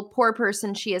little poor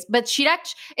person she is. But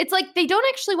it's like they don't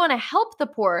actually want to help the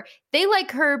poor. They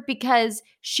like her because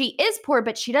she is poor,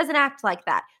 but she doesn't act like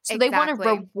that. So they want to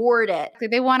reward it.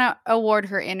 They want to award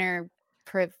her inner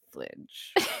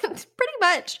privilege. Pretty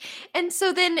much. And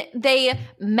so then they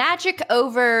magic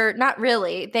over, not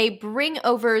really, they bring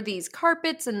over these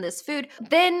carpets and this food.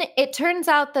 Then it turns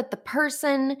out that the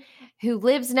person who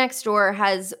lives next door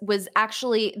was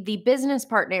actually the business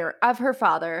partner of her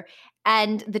father.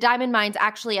 And the diamond mines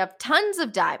actually have tons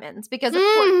of diamonds because of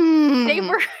course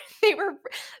the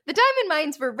diamond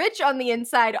mines were rich on the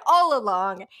inside all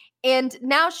along. And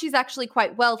now she's actually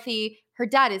quite wealthy. Her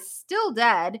dad is still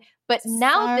dead, but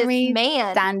now this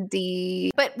man. Sandy.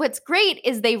 But what's great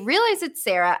is they realize it's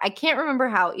Sarah. I can't remember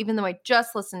how, even though I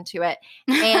just listened to it.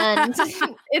 And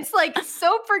it's like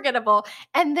so forgettable.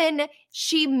 And then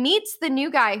she meets the new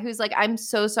guy who's like, "I'm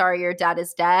so sorry your dad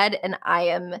is dead and I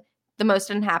am the most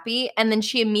unhappy." And then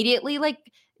she immediately like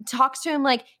talks to him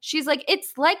like she's like,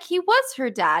 it's like he was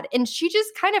her dad, and she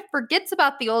just kind of forgets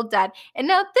about the old dad, and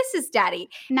now this is daddy.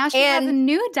 Now she has a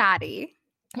new daddy.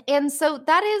 And so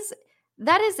that is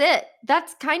it.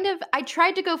 That's kind of, I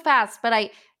tried to go fast,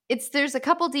 but there's a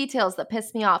couple details that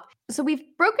piss me off. So we've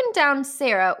broken down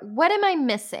Sarah. What am I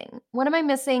missing? What am I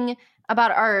missing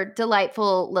about our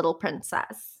delightful little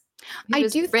princess? I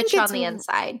do think rich on the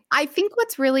inside. I think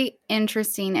what's really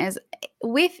interesting is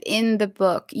within the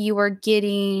book, you are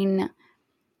getting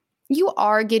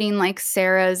like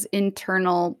Sarah's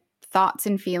internal thoughts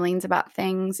and feelings about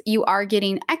things. You are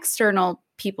getting external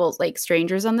people, like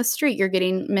strangers on the street. You're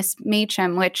getting Miss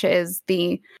Machem, which is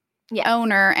the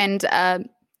owner and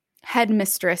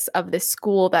headmistress of this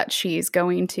school that she's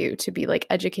going to be like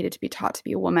educated, to be taught to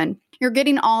be a woman. You're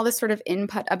getting all this sort of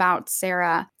input about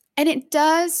Sarah. And it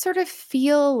does sort of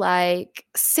feel like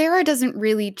Sarah doesn't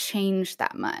really change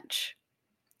that much.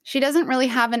 She doesn't really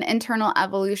have an internal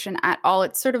evolution at all.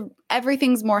 It's sort of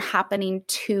everything's more happening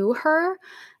to her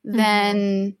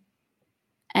than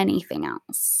anything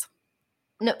else.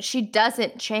 No, she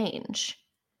doesn't change.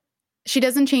 She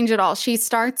doesn't change at all. She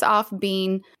starts off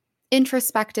being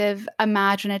introspective,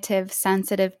 imaginative,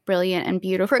 sensitive, brilliant, and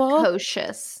beautiful.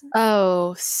 Precocious.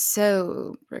 Oh,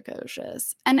 so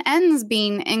precocious. And ends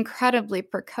being incredibly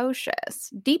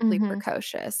precocious, deeply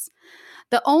precocious.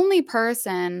 The only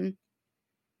person,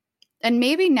 and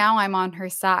maybe now I'm on her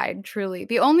side, truly,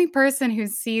 the only person who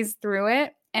sees through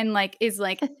it and like is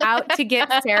like out to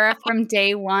get Sarah from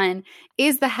day one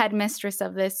is the headmistress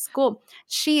of this school.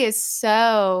 She is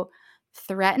so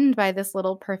threatened by this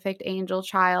little perfect angel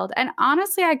child. And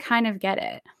honestly, I kind of get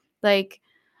it. Like,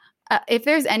 if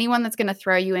there's anyone that's going to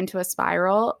throw you into a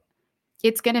spiral,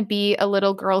 it's going to be a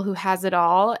little girl who has it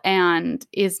all and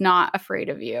is not afraid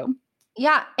of you.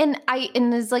 Yeah, and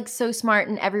is like so smart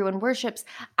and everyone worships.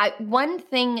 One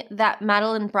thing that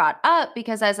Madeline brought up,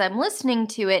 because as I'm listening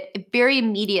to it, very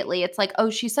immediately it's like, oh,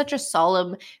 she's such a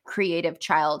solemn, creative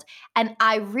child. And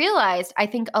I realized I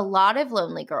think a lot of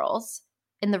lonely girls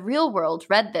in the real world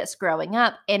read this growing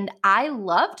up, and I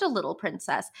loved A Little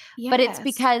Princess. Yes. But it's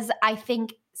because I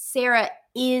think Sarah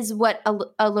is what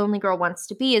a lonely girl wants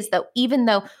to be, is that even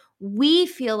though we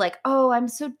feel like, oh, I'm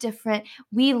so different,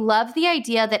 we love the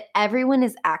idea that everyone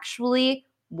is actually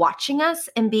watching us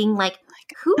and being like,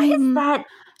 who is that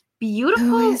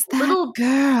beautiful little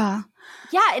girl?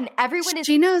 Yeah, and everyone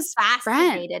is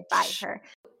fascinated by her.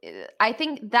 I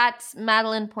think that's,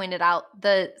 Madeline pointed out,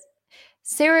 the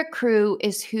Sarah Crew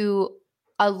is who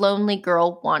a lonely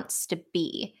girl wants to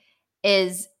be,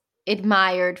 is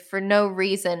admired for no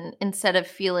reason instead of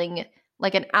feeling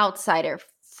like an outsider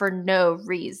for no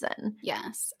reason.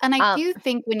 Yes. And I do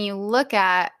think when you look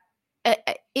at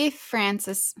if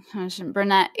Frances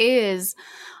Burnett is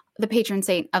the patron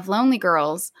saint of lonely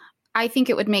girls, I think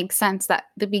it would make sense that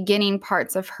the beginning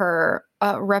parts of her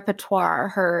repertoire,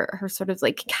 her sort of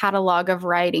like catalog of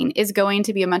writing is going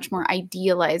to be a much more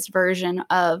idealized version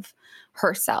of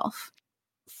herself.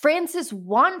 Frances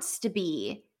wants to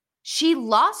be. She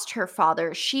lost her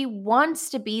father. She wants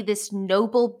to be this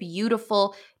noble,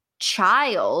 beautiful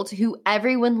child who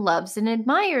everyone loves and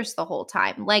admires the whole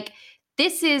time. Like,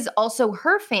 this is also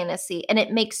her fantasy, and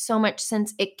it makes so much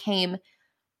sense it came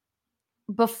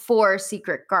before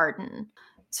Secret Garden.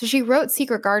 So she wrote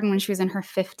Secret Garden when she was in her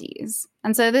 50s.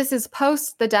 And so this is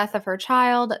post the death of her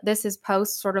child. This is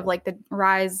post sort of like the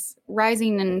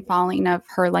rising and falling of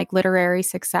her like literary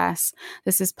success.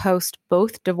 This is post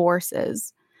both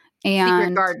divorces.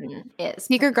 And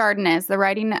Secret Garden is the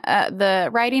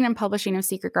writing and publishing of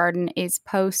Secret Garden is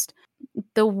post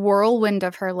the whirlwind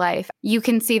of her life. You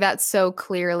can see that so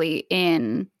clearly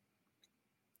in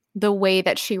the way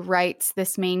that she writes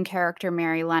this main character,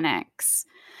 Mary Lennox,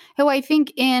 who I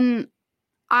think a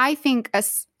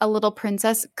Little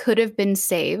Princess could have been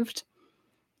saved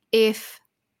if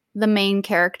the main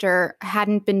character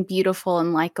hadn't been beautiful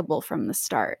and likable from the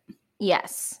start.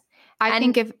 Yes. I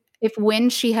think if when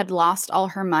she had lost all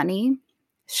her money,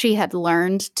 she had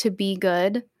learned to be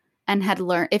good and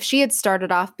if she had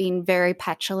started off being very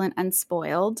petulant and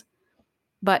spoiled,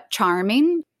 but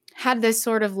charming, had this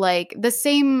sort of like the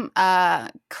same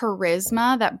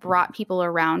charisma that brought people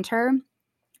around her,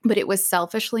 but it was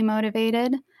selfishly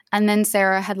motivated. And then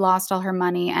Sarah had lost all her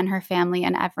money and her family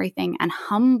and everything and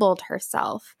humbled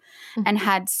herself and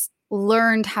had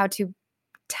learned how to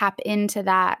tap into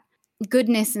that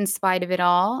goodness in spite of it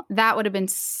all. That would have been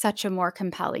such a more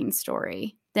compelling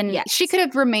story. Then she could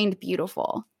have remained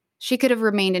beautiful. She could have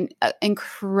remained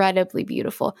incredibly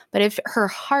beautiful. But if her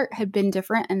heart had been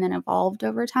different and then evolved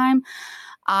over time,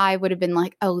 I would have been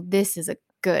like, oh, this is a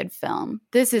good film.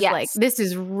 This is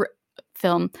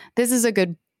film. This is a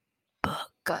good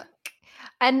book.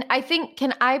 And I think,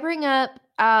 can I bring up,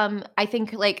 I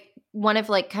think like one of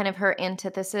like kind of her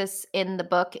antithesis in the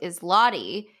book is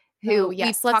Lottie, who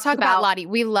let's talk about Lottie.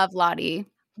 We love Lottie.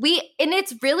 And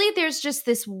it's really, there's just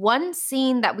this one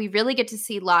scene that we really get to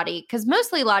see Lottie, because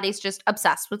mostly Lottie's just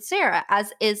obsessed with Sarah,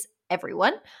 as is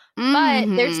everyone. But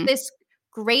there's this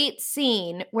great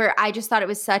scene where I just thought it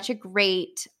was such a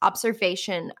great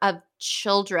observation of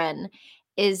children,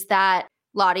 is that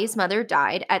Lottie's mother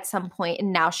died at some point,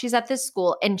 and now she's at this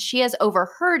school, and she has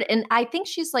overheard, and I think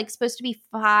she's like supposed to be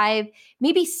 5,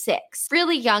 maybe 6,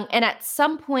 really young. And at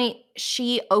some point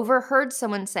she overheard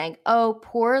someone saying, oh,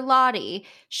 poor Lottie,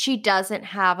 she doesn't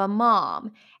have a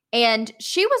mom. And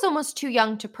she was almost too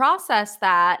young to process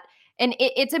that. And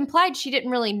it's implied she didn't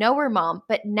really know her mom,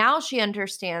 but now she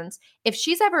understands if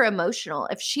she's ever emotional,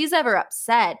 if she's ever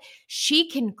upset, she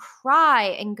can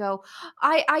cry and go,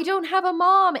 I don't have a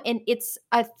mom. And it's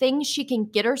a thing she can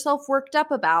get herself worked up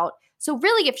about. So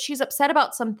really, if she's upset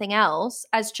about something else,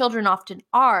 as children often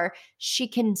are, she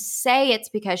can say it's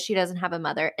because she doesn't have a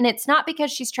mother. And it's not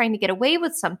because she's trying to get away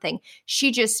with something.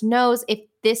 She just knows if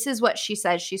this is what she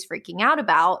says she's freaking out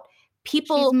about,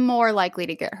 people she's more likely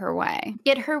to get her way.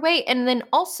 And then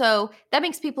also that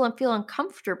makes people feel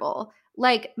uncomfortable.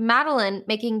 Like Madeline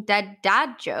making dead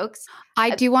dad jokes.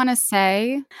 I do want to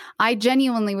say, I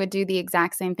genuinely would do the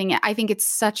exact same thing. I think it's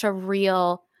such a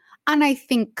real, and I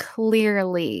think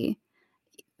clearly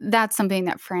that's something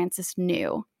that Frances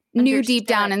knew deep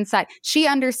down inside. She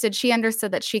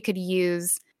understood that she could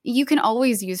you can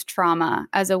always use trauma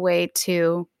as a way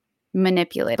to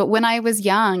manipulate. But when I was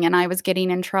young and I was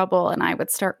getting in trouble and I would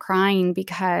start crying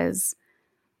because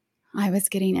I was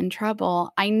getting in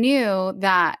trouble, I knew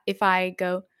that if I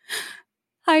go,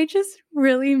 I just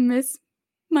really miss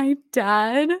my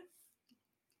dad,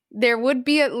 there would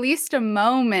be at least a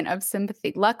moment of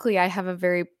sympathy. Luckily, I have a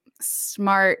very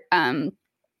smart,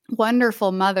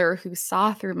 wonderful mother who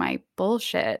saw through my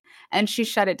bullshit, and she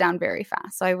shut it down very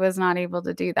fast. So I was not able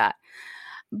to do that.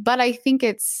 But I think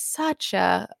it's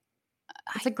a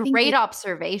great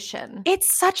observation.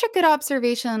 It's such a good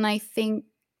observation. And I think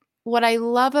what I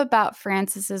love about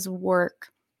Frances's work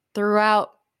throughout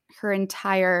her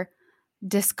entire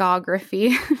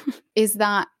discography is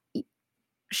that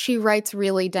she writes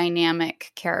really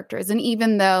dynamic characters. And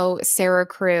even though Sarah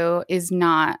Crewe is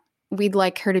not, we'd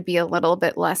like her to be a little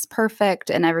bit less perfect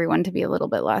and everyone to be a little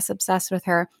bit less obsessed with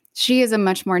her, she is a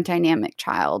much more dynamic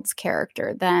child's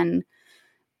character than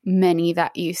many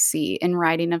that you see in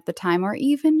writing of the time or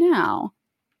even now.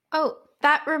 Oh,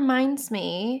 that reminds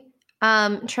me,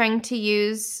 trying to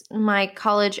use my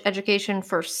college education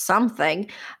for something.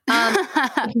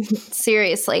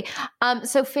 Seriously.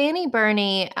 So Fanny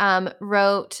Burney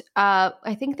wrote,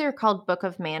 I think they're called Book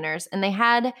of Manners, and they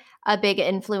had a big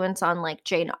influence on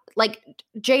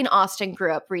Jane Austen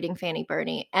grew up reading Fanny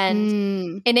Burney,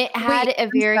 and it had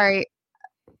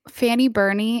Fanny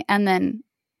Burney and then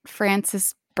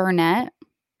Frances Burnett.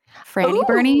 Franny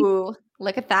Bernie? Ooh,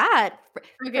 look at that.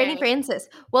 Franny Francis.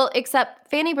 Well, except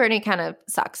Fanny Burney kind of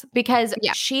sucks because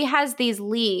she has these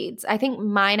leads. I think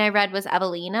mine I read was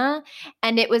Evelina.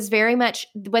 And it was very much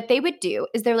what they would do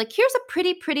is they're like, here's a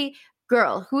pretty, pretty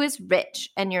girl who is rich.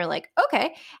 And you're like,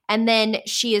 okay. And then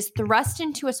she is thrust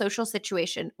into a social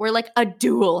situation where like a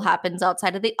duel happens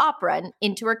outside of the opera and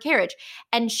into her carriage.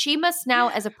 And she must now,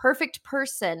 as a perfect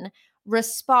person,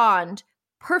 respond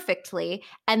perfectly.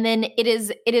 And then it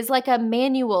is like a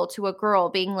manual to a girl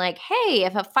being like, hey,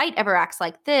 if a fight ever acts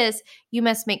like this, you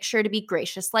must make sure to be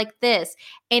gracious like this.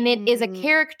 And it is a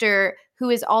character who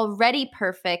is already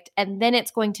perfect, and then it's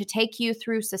going to take you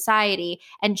through society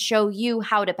and show you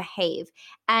how to behave.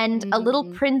 And A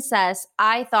Little Princess,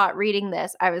 I thought reading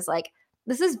this, I was like,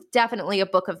 this is definitely a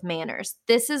book of manners.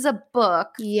 This is a book.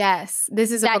 Yes, this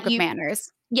is a book of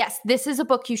manners. Yes, this is a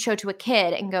book you show to a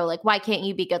kid and go like, why can't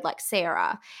you be good like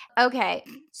Sarah? Okay.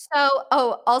 So,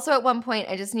 also at one point,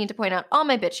 I just need to point out all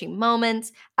my bitchy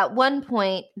moments. At one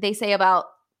point, they say about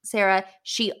Sarah,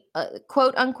 she,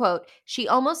 quote unquote, she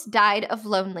almost died of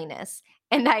loneliness.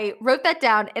 And I wrote that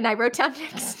down and I wrote down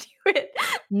next to it.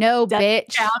 No,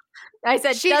 bitch. Count. I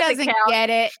said, she doesn't get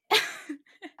it.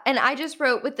 And I just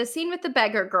wrote with the scene with the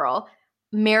beggar girl,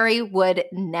 Mary would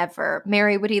never.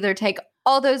 Mary would either take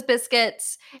all those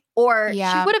biscuits or she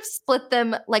would have split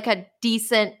them like a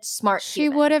decent, smart She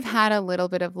human. would have had a little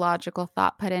bit of logical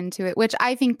thought put into it, which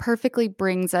I think perfectly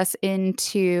brings us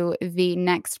into the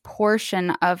next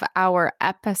portion of our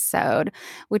episode,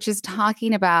 which is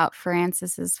talking about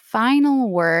Frances's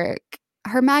final work,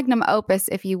 her magnum opus,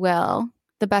 if you will,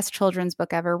 the best children's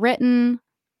book ever written,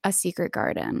 A Secret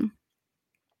Garden.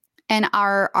 And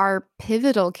our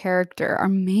pivotal character, our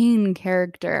main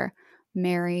character,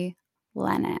 Mary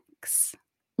Lennox.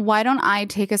 Why don't I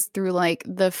take us through like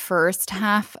the first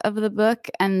half of the book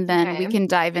and then we can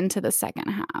dive into the second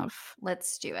half?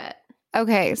 Let's do it.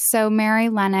 Okay, so Mary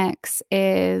Lennox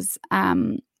is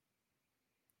an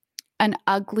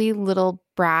ugly little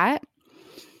brat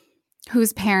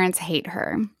whose parents hate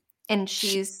her. And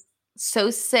she's so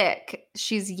sick.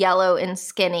 She's yellow and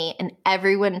skinny, and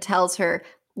everyone tells her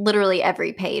literally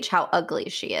every page how ugly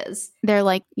she is. They're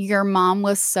like, your mom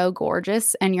was so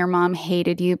gorgeous and your mom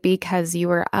hated you because you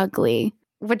were ugly,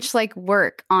 which like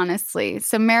work, honestly.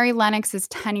 So Mary Lennox is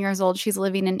 10 years old. She's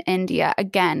living in India.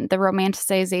 Again, the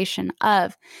romanticization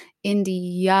of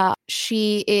India.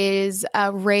 She is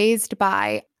raised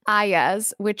by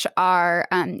ayahs, which are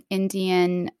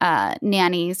Indian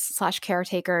nannies /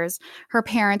 caretakers. Her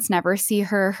parents never see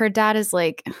her. Her dad is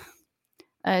like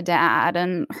a dad,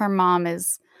 and her mom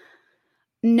is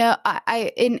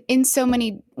in so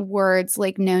many words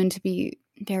like known to be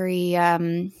very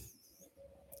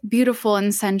beautiful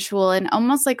and sensual and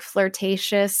almost like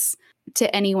flirtatious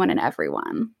to anyone and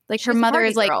everyone. Like she's her mother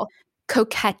is like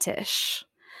coquettish.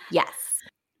 Yes.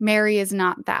 Mary is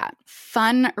not that.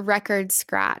 Fun record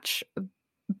scratch.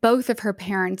 Both of her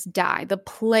parents die. A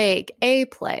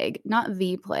plague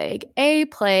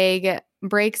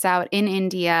breaks out in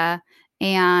India,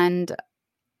 and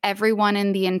everyone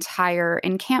in the entire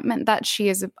encampment that she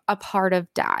is a part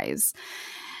of dies.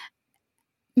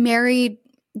 Mary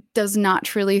does not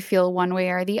truly feel one way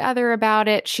or the other about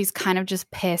it. She's kind of just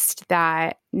pissed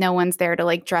that no one's there to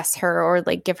like dress her or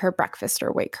like give her breakfast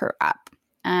or wake her up.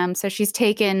 So she's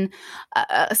taken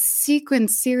a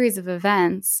series of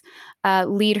events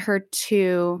lead her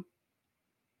to,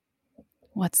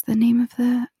 what's the name of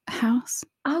the house?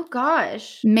 Oh,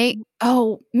 gosh.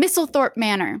 Mistlethorpe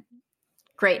Manor.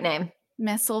 Great name.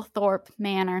 Mistlethorpe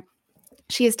Manor.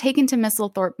 She is taken to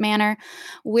Mistlethorpe Manor,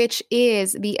 which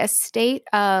is the estate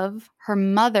of her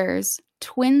mother's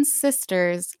twin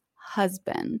sister's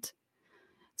husband.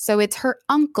 So it's her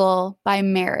uncle by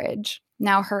marriage.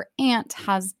 Now her aunt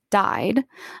has died,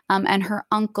 and her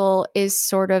uncle is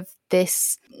sort of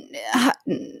this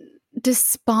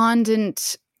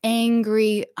despondent,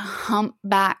 angry,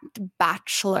 humpbacked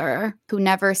bachelor who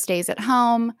never stays at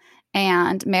home.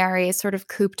 And Mary is sort of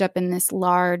cooped up in this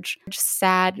large,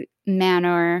 sad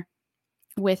manor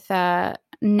with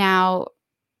now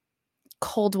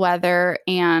cold weather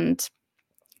and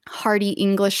hearty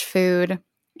English food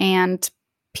and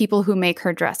people who make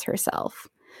her dress herself.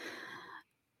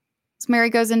 So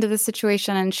Mary goes into the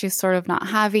situation and she's sort of not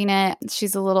having it.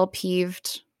 She's a little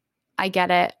peeved. I get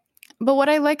it. But what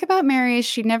I like about Mary is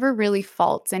she never really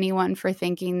faults anyone for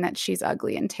thinking that she's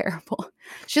ugly and terrible.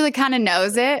 She like kind of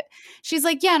knows it. She's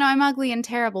like, yeah, no, I'm ugly and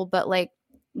terrible, but like,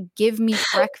 give me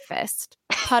breakfast.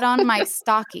 Put on my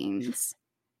stockings.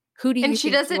 Who do you And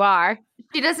think you are?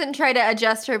 She doesn't try to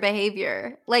adjust her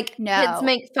behavior. Like, kids No.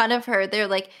 make fun of her. They're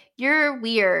like, you're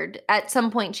weird. At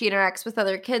some point, she interacts with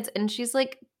other kids, and she's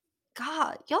like,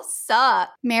 God, y'all suck.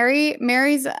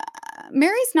 Mary's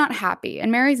not happy,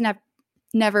 and Mary's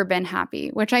never been happy,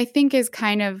 which I think is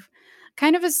kind of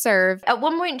a serve. At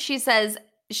one point, she says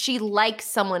she likes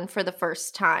someone for the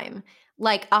first time,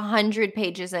 like 100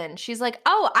 pages in. She's like,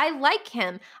 oh, I like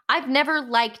him. I've never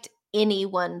liked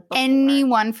anyone before.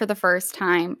 Anyone for the first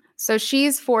time. So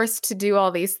she's forced to do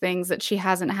all these things that she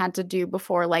hasn't had to do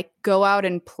before, like go out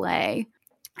and play.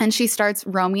 And she starts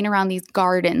roaming around these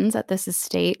gardens at this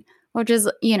estate, which is,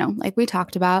 like we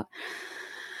talked about.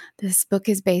 This book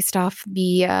is based off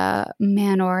the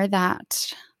manor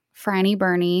that Franny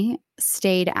Burney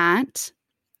stayed at.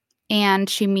 And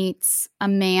she meets a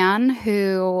man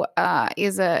who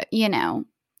is an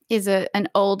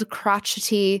old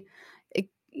crotchety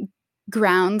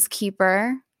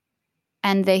groundskeeper,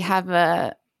 and they have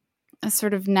a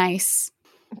sort of nice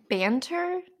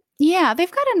banter. Yeah,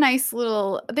 they've got a nice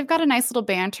little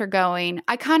banter going.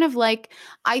 I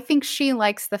think she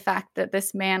likes the fact that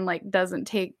this man doesn't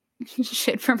take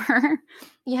shit from her.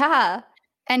 Yeah.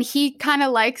 And he kind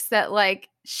of likes that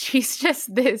she's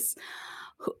just this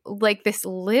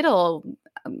little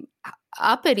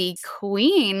uppity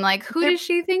queen. Who does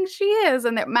she think she is?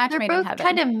 And they're match made in heaven. They're both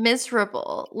kind of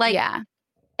miserable. Yeah.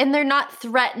 And they're not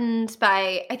threatened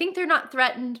by, I think they're not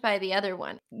threatened by the other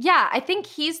one. Yeah, I think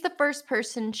he's the first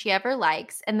person she ever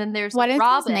likes. And then there's What is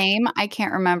Robin. his name? I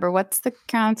can't remember. What's the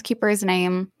groundskeeper's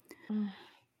name?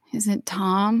 Is it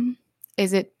Tom?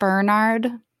 Is it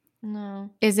Bernard? No.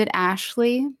 Is it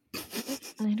Ashley?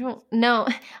 I don't know.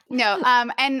 No.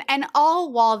 And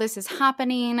all while this is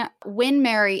happening, when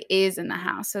Mary is in the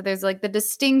house, so there's the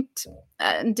distinct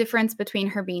difference between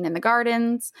her being in the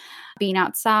gardens, being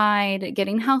outside,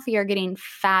 getting healthier, getting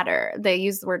fatter. They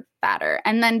use the word fatter.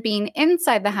 And then being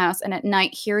inside the house and at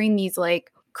night hearing these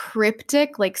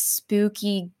cryptic,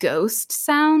 spooky ghost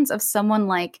sounds of someone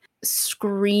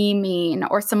screaming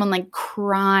or someone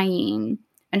crying.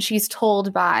 And she's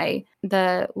told by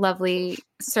the lovely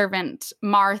servant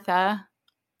Martha,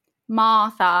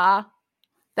 that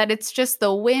it's just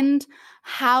the wind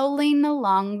howling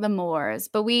along the moors.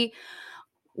 But we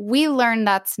learn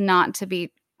that's not to be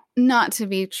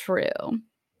true.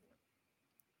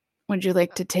 Would you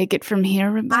like to take it from here,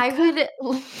 Rebecca? I would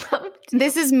love to.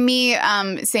 This is me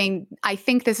saying I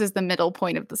think this is the middle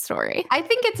point of the story. I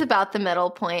think it's about the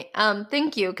middle point.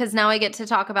 Thank you, because now I get to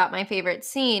talk about my favorite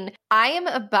scene. I am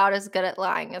about as good at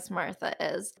lying as Martha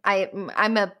is.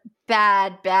 I'm a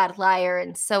bad liar,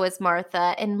 and so is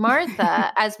Martha. And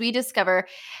Martha, as we discover,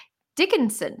 Dick.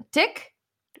 What's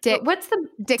the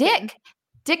Dickon.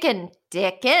 Dickon.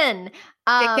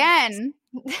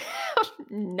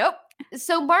 Nope.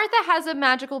 So Martha has a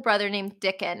magical brother named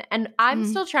Dickon, and I'm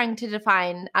still trying to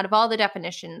define out of all the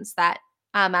definitions that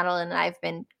Madeline and I have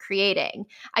been creating.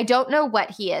 I don't know what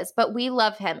he is, but we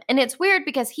love him. And it's weird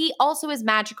because he also is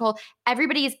magical.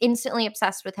 Everybody is instantly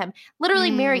obsessed with him. Literally,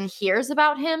 Mary hears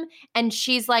about him, and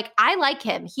she's like, I like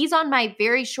him. He's on my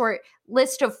very short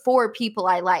list of 4 people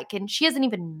I like, and she hasn't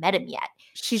even met him yet.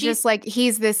 She's just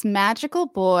he's this magical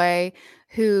boy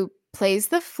who plays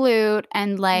the flute,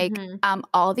 and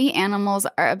all the animals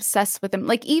are obsessed with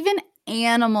him. Even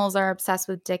animals are obsessed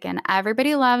with Dickon.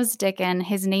 Everybody loves Dickon.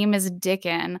 His name is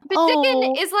Dickon. But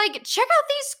Dickon is check out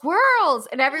these squirrels.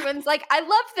 And everyone's like, I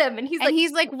love them. And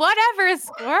he's like, whatever,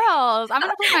 squirrels. I'm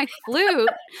going to play my flute.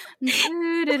 And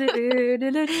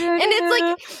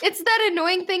it's that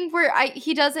annoying thing where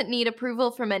he doesn't need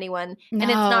approval from anyone. No.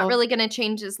 And it's not really going to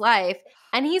change his life.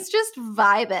 And he's just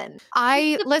vibing.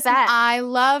 I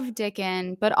love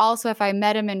Dickon, but also if I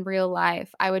met him in real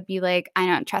life, I would be like, I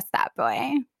don't trust that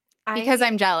boy. Because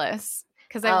I'm jealous.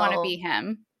 Because I want to be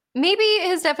him. Maybe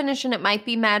his definition, it might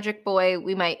be magic boy.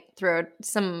 We might throw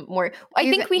some more.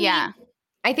 I think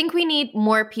we need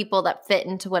more people that fit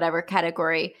into whatever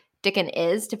category Dickon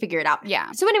is to figure it out.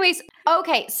 Yeah. So anyways,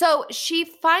 okay. So she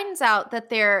finds out that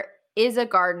there is a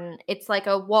garden. It's like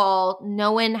a wall.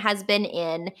 No one has been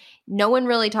in. No one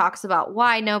really talks about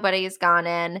why nobody's gone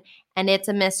in. And it's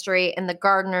a mystery. And the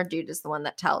gardener dude is the one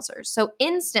that tells her. So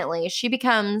instantly she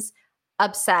becomes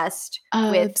obsessed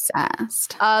with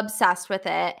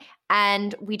it,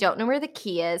 and we don't know where the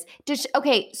key is.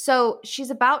 So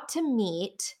she's about to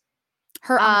meet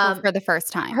her uncle for the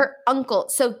first time. Her uncle.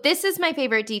 So this is my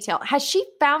favorite detail. Has she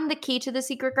found the key to the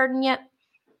secret garden yet?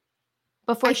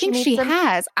 I think she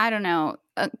has. I don't know.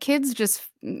 Kids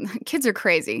are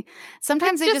crazy.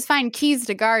 Sometimes they just find keys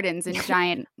to gardens in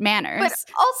giant manors. But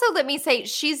also, let me say,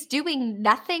 she's doing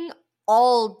nothing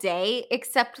all day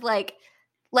except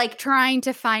like trying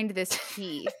to find this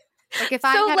key. Like if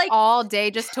I had all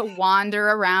day just to wander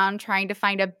around trying to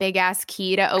find a big ass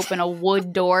key to open a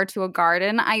wood door to a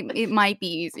garden, it might be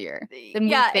easier than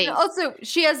we think. And also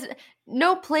she has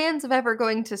no plans of ever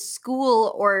going to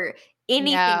school or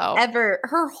anything ever.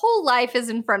 Her whole life is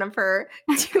in front of her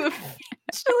to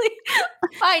eventually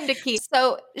find a key.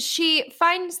 So she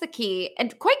finds the key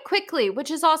and quite quickly,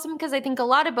 which is awesome because I think a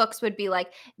lot of books would be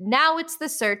like, now it's the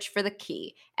search for the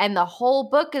key. And the whole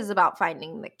book is about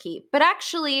finding the key. But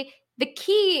actually, the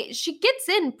key, she gets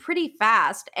in pretty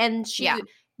fast and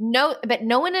but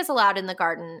no one is allowed in the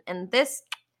garden. And this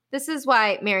is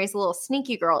why Mary's a little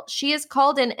sneaky girl. She is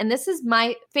called in, and this is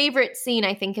my favorite scene,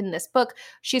 I think, in this book.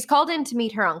 She's called in to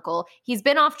meet her uncle. He's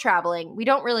been off traveling. We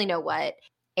don't really know what.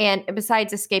 And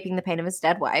besides escaping the pain of his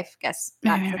dead wife, guess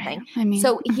that's the thing. I mean,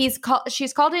 so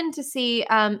she's called in to see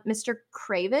Mr.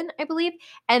 Craven, I believe.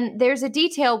 And there's a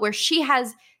detail where she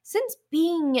has, since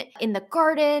being in the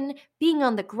garden, being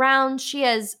on the ground, she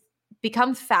has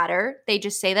become fatter. They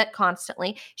just say that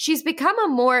constantly. She's become a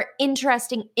more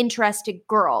interested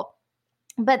girl.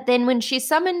 But then when she's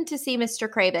summoned to see Mr.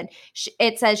 Craven,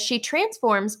 it says she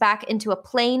transforms back into a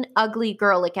plain, ugly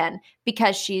girl again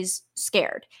because she's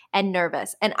scared and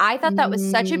nervous. And I thought that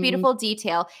was such a beautiful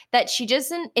detail that she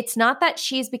doesn't – it's not that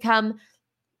she's become –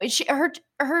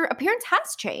 her appearance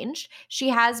has changed. She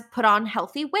has put on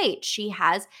healthy weight. She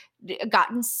has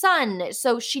gotten sun.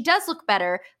 So she does look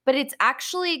better, but it's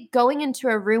actually going into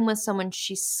a room with someone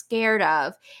she's scared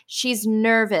of. She's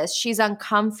nervous. She's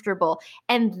uncomfortable.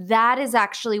 And that is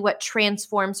actually what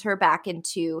transforms her back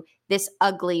into this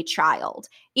ugly child,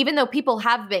 even though people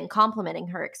have been complimenting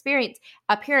her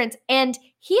appearance. And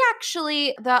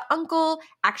the uncle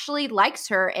actually likes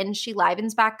her and she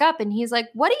livens back up. And he's like,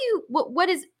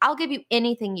 I'll give you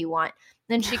anything you want.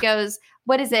 Then she goes,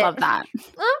 what is it? Love that.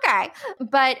 Okay.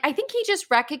 But I think he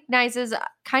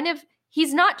I think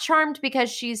he's not charmed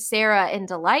because she's Sarah and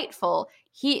delightful.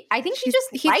 He's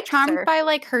charmed her. by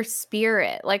like her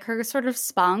spirit, like her sort of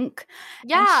spunk.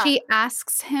 Yeah. And she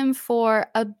asks him for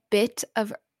a bit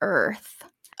of earth.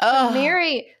 So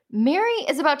Mary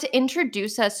is about to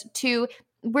introduce us to,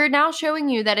 we're now showing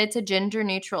you that it's a gender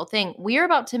neutral thing. We're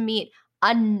about to meet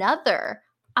another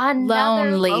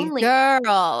lonely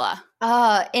girl.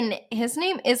 And his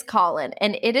name is Colin,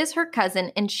 and it is her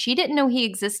cousin, and she didn't know he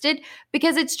existed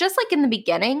because it's just like in the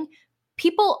beginning,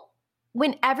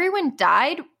 when everyone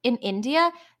died in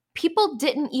India, people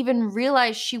didn't even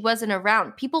realize she wasn't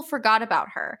around. People forgot about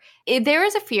her. There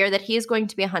is a fear that he is going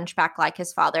to be a hunchback like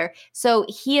his father, so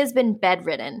he has been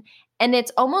bedridden, and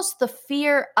it's almost the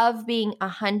fear of being a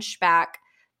hunchback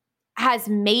has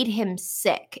made him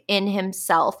sick in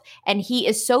himself, and he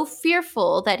is so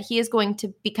fearful that he is going to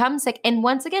become sick. And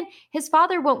once again, his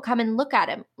father won't come and look at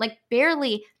him, like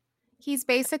barely. He's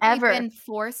basically been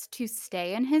forced to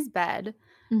stay in his bed,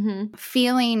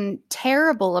 feeling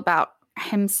terrible about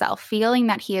himself, feeling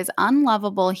that he is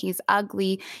unlovable, he's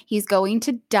ugly, he's going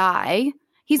to die.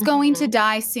 He's going to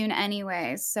die soon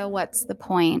anyways, so what's the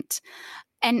point?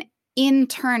 And in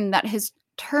turn, that has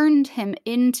turned him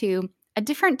into a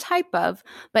different type of,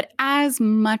 but as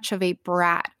much of a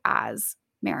brat as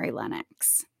Mary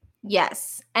Lennox.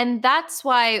 Yes. And that's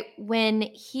why when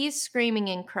he's screaming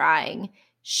and crying,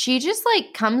 she just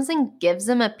like comes and gives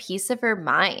him a piece of her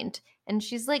mind. And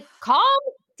she's like, calm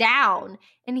down.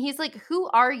 And he's like, who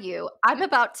are you? I'm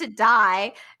about to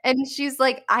die. And she's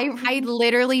like, I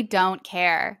literally don't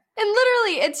care. And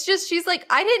literally, it's just, she's like,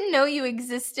 I didn't know you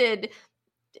existed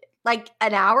like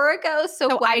an hour ago,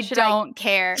 so why should I don't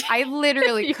care. I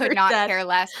literally could not care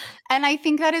less. And I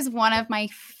think that is one of my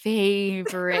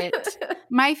favorite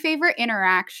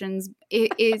interactions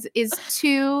is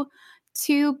two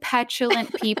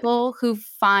petulant people who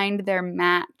find their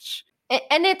match.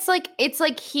 And it's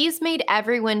like he's made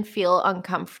everyone feel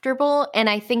uncomfortable, and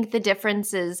I think the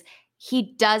difference is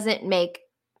he doesn't make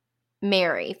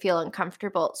Mary feel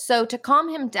uncomfortable. So to calm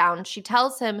him down, she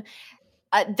tells him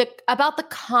about the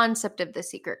concept of the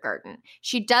secret garden.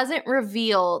 She doesn't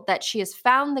reveal that she has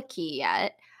found the key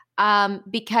yet,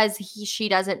 because she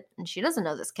doesn't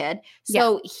know this kid,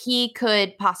 so he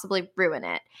could possibly ruin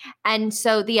it. And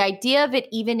so the idea of it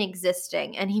even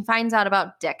existing, and he finds out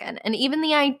about Dickon, and even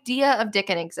the idea of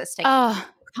Dickon existing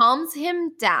calms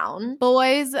him down.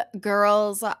 Boys,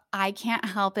 girls, I can't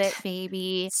help it,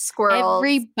 baby. Squirrels.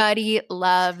 Everybody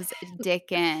loves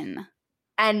Dickon.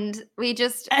 And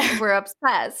we're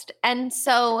obsessed. And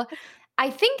so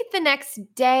I think the next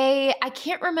day, I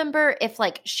can't remember if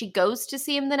like she goes to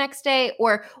see him the next day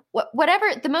or whatever.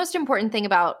 The most important thing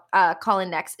about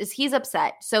Colin next is he's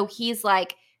upset. So he's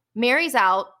like, Mary's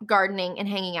out gardening and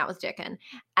hanging out with Dickon,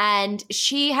 and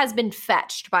she has been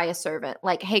fetched by a servant,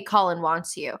 like, hey, Colin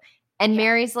wants you. And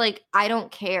Mary's like, I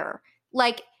don't care.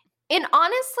 Like, and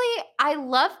honestly, I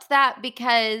loved that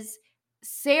because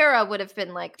Sarah would have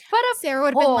been like, but of Sarah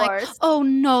would have course. been like, oh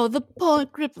no, the poor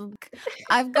cripple.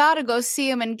 I've got to go see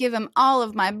him and give him all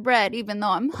of my bread, even though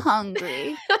I'm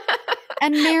hungry.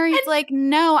 And Mary's like,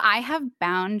 no, I have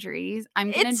boundaries.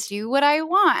 I'm going to do what I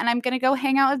want, and I'm going to go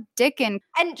hang out with Dickon.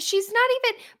 And she's not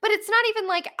even, but it's not even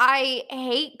like, I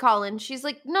hate Colin. She's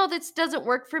like, no, this doesn't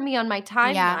work for me on my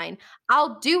timeline.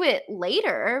 I'll do it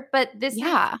later, but this is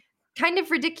kind of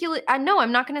ridiculous. I know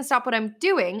I'm not going to stop what I'm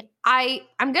doing. I'm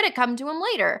going to come to him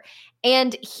later.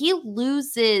 And he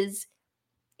loses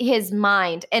his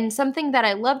mind. And something that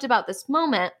I loved about this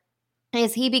moment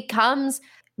is he becomes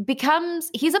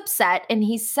he's upset and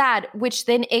he's sad, which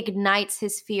then ignites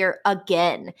his fear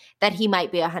again that he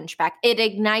might be a hunchback. It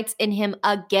ignites in him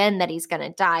again that he's going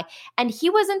to die. And he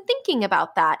wasn't thinking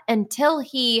about that until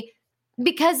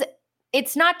because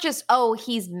it's not just, oh,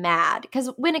 he's mad. Because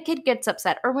when a kid gets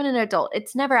upset or when an adult,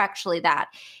 it's never actually that.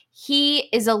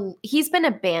 He's been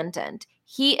abandoned.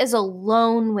 He is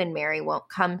alone when Mary won't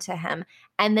come to him.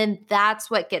 And then that's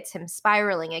what gets him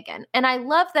spiraling again. And I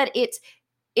love that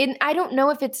I don't know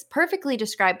if it's perfectly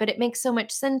described, but it makes so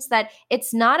much sense that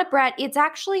it's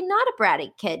actually not a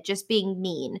bratty kid just being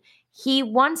mean. He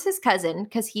wants his cousin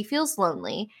because he feels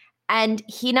lonely and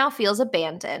he now feels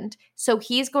abandoned. So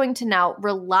he's going to now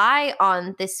rely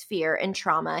on this fear and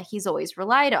trauma he's always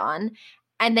relied on.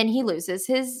 And then he loses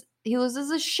his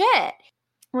shit.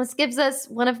 This gives us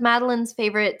one of Madeline's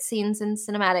favorite scenes in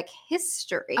cinematic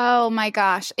history. Oh my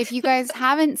gosh. If you guys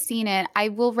haven't seen it, I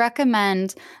will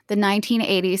recommend the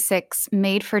 1986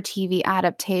 made-for-TV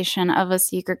adaptation of A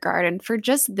Secret Garden for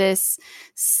just this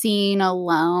scene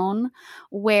alone,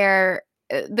 where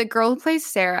the girl who plays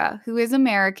Sarah, who is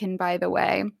American, by the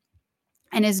way,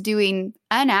 and is doing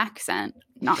an accent,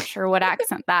 not sure what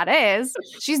accent that is,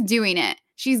 she's doing it.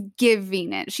 She's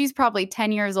giving it. She's probably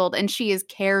 10 years old and she is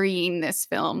carrying this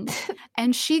film.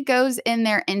 And she goes in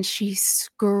there and she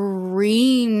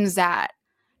screams at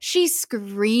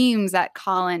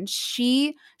Colin.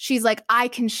 She's like, I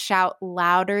can shout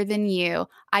louder than you.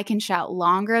 I can shout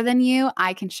longer than you.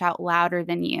 I can shout louder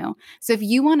than you. So if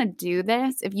you want to do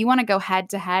this, if you want to go head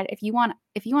to head, if you want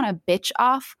to bitch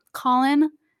off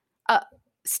Colin,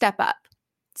 step up,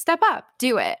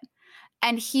 do it.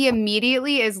 And he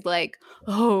immediately is like,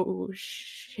 oh,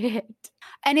 shit.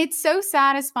 And it's so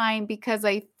satisfying because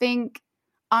I think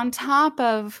on top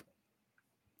of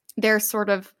their sort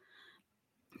of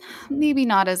maybe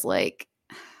not as like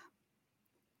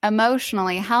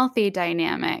emotionally healthy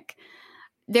dynamic,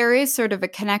 there is sort of a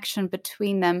connection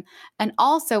between them. And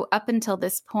also up until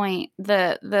this point,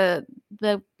 the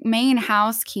main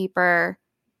housekeeper,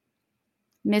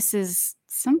 Mrs.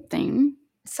 Something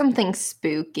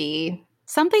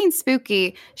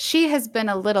spooky. She has been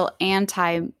a little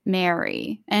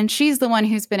anti-Mary, and she's the one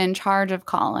who's been in charge of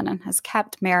Colin and has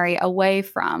kept Mary away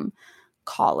from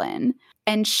Colin.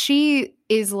 And she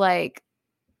is like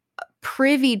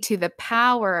privy to the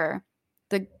power,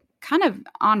 the kind of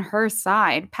on her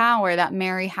side power that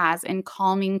Mary has in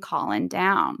calming Colin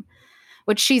down,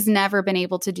 which she's never been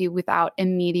able to do without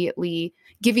immediately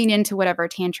giving into whatever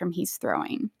tantrum he's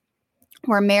throwing.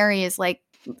 Where Mary is like,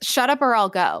 shut up or I'll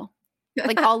go.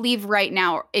 Like, I'll leave right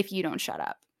now if you don't shut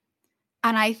up.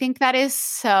 And I think that is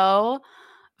so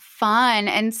fun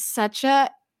and such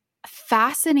a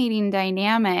fascinating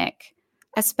dynamic,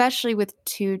 especially with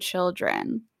two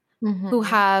children who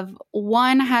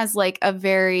one has like a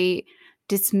very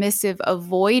dismissive,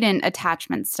 avoidant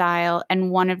attachment style,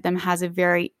 and one of them has a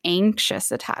very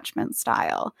anxious attachment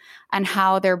style, and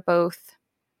how they're both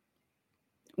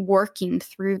working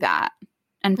through that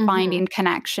and finding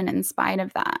connection in spite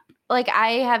of that. Like,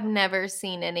 I have never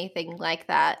seen anything like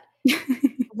that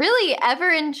really ever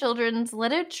in children's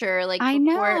literature, like I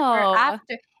before know. or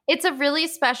after. It's a really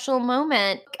special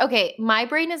moment. Okay, my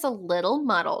brain is a little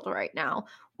muddled right now.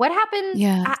 What happens?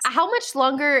 Yes. How much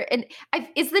longer? And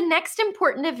is the next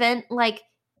important event like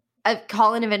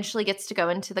Colin eventually gets to go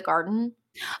into the garden?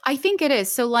 I think it is.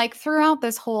 So like throughout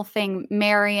this whole thing,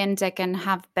 Mary and Dickon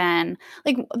have been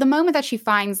like, the moment that she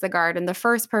finds the garden, the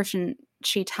first person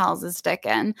she tells is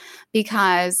Dickon,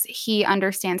 because he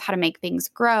understands how to make things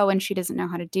grow and she doesn't know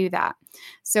how to do that.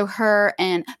 So her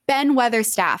and Ben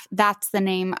Weatherstaff, that's the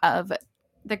name of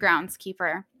the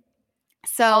groundskeeper.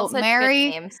 So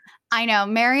Mary, I know,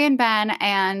 Mary and Ben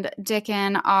and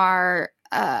Dickon are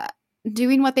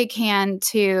doing what they can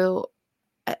to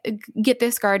get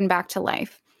this garden back to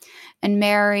life. And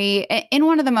Mary, in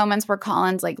one of the moments where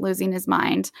Colin's like losing his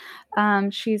mind,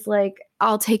 she's like,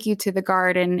 I'll take you to the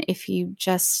garden if you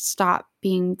just stop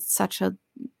being such a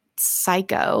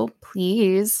psycho,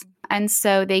 please. And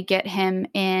so they get him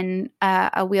in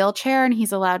a wheelchair and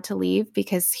he's allowed to leave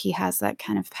because he has that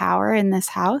kind of power in this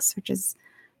house, which is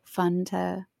fun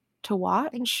to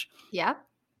watch. Yeah.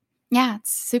 Yeah,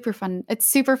 it's super fun. It's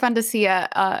super fun to see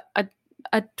a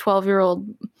 12-year-old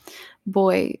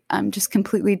boy just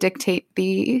completely dictate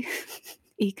the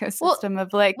ecosystem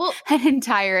of an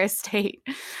entire estate.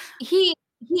 He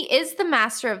is the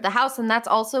master of the house, and that's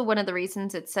also one of the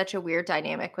reasons it's such a weird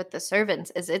dynamic with the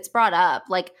servants is it's brought up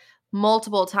like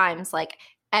multiple times, like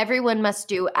everyone must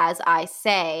do as I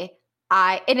say.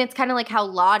 And it's kind of like how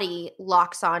Lottie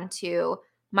locks onto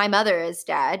my mother is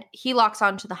dead. He locks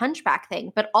onto the hunchback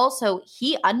thing, but also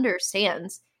he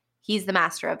understands he's the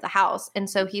master of the house. And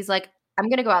so he's like, I'm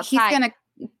going to go outside. He's going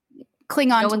to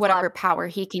cling on to whatever power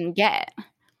he can get.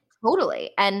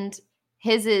 Totally. And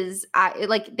his is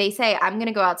like they say, I'm going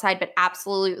to go outside, but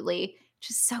absolutely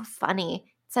just so funny.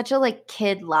 Such a like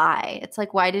kid lie. It's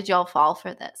like, why did y'all fall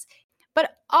for this?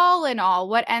 But all in all,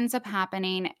 what ends up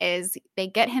happening is they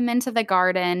get him into the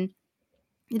garden.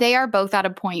 They are both at a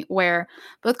point where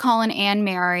both Colin and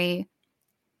Mary,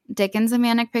 Dickens, a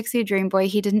manic pixie dream boy,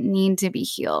 he didn't need to be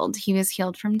healed. He was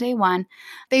healed from day one.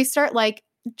 They start like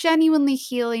genuinely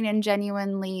healing and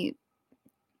genuinely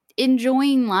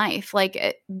enjoying life,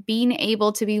 like being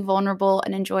able to be vulnerable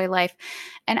and enjoy life.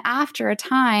 And after a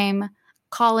time,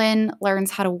 Colin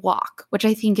learns how to walk, which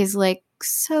I think is like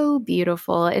so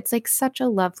beautiful. It's like such a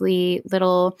lovely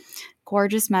little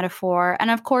gorgeous metaphor.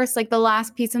 And of course, like the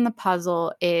last piece in the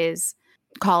puzzle is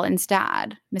Colin's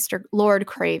dad, Mr. Lord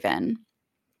Craven.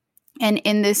 And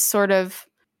in this sort of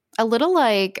a little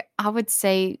like, I would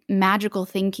say, magical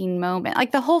thinking moment,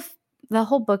 like the whole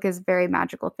book is very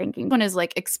magical thinking. One is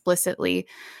like explicitly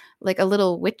like a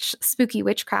little spooky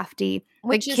witchcrafty.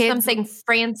 Which is something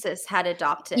Frances had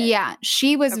adopted. Yeah.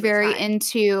 She was very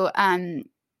into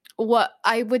what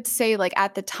I would say like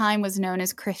at the time was known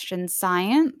as Christian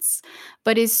Science,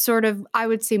 but is sort of, I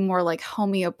would say, more like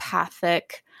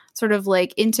homeopathic, sort of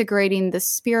like integrating the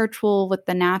spiritual with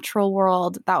the natural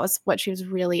world. That was what she was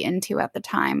really into at the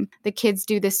time. The kids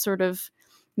do this sort of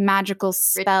magical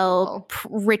spell,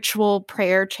 ritual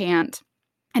prayer chant,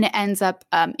 and it ends up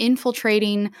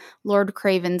infiltrating Lord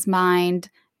Craven's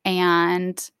mind,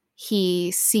 and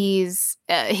he sees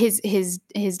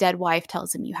his dead wife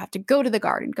tells him, you have to go to the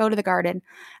garden.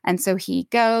 And so he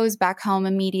goes back home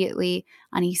immediately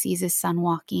and he sees his son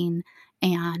walking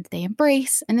and they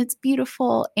embrace and it's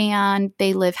beautiful and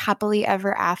they live happily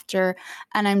ever after.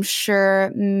 And I'm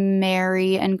sure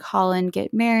Mary and Colin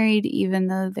get married even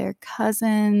though they're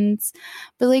cousins.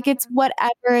 But like it's whatever.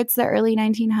 It's the early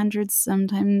 1900s.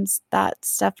 Sometimes that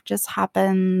stuff just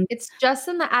happens. It's just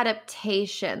in the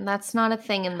adaptation. That's not a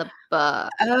thing in the book.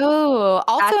 Oh,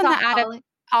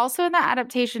 also in the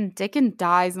adaptation, Dickens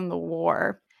dies in the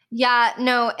war. Yeah,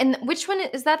 no, and which one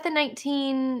is that? The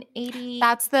 1980?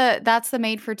 That's the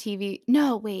made for TV.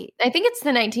 No, wait. I think it's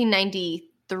the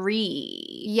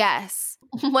 1993. Yes.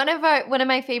 One of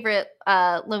my favorite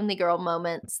Lonely Girl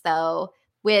moments though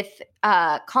with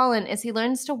Colin is he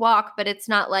learns to walk, but it's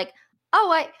not like,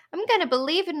 oh, I'm going to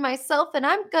believe in myself and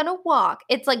I'm going to walk.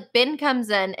 It's like Ben comes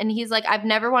in and he's like, I've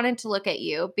never wanted to look at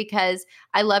you because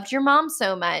I loved your mom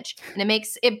so much. And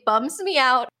it bums me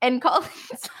out. And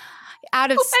Colin's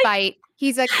out of spite.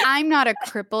 He's like, I'm not a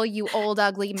cripple, you old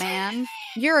ugly man.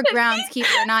 You're a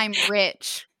groundskeeper and I'm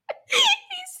rich. He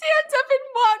stands up and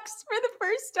walks for the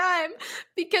first time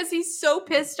because he's so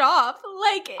pissed off.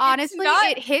 Like, honestly,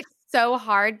 it hits so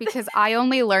hard because I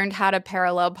only learned how to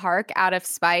parallel park out of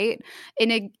spite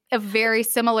in a very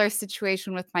similar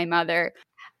situation with my mother.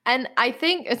 And I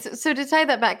think, so to tie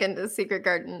that back into Secret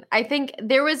Garden, I think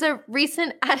there was a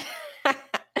recent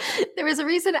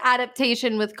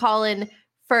adaptation with Colin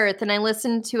Firth, and I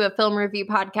listened to a film review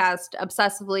podcast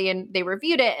obsessively, and they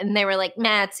reviewed it, and they were like,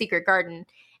 nah, it's Secret Garden.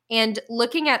 And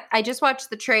I just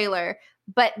watched the trailer,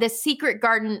 but the Secret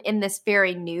Garden in this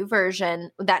very new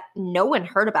version that no one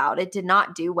heard about, it did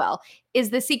not do well, is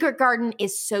the Secret Garden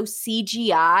is so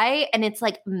CGI and it's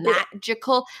like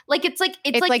magical. Like it's like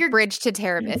your Bridge to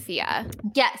Terabithia.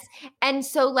 Yes. And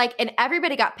so and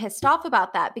everybody got pissed off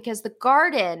about that because the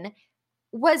garden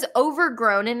was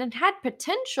overgrown and it had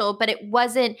potential, but it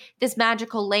wasn't this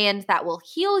magical land that will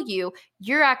heal you.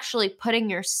 You're actually putting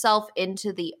yourself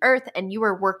into the earth and you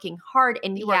are working hard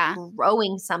and you are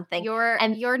growing something.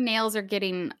 Your nails are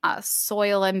getting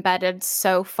soil embedded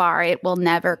so far it will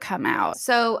never come out.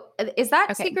 So is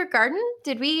that Secret Garden?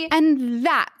 And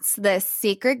that's the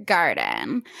Secret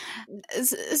Garden.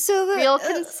 So real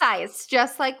concise,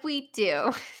 just like we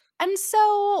do. And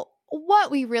so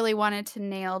what we really wanted to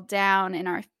nail down in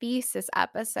our thesis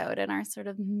episode and our sort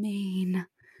of main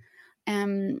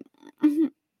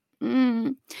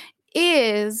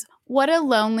is what a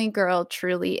lonely girl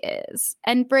truly is,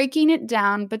 and breaking it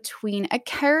down between a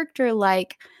character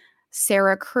like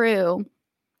Sarah Crewe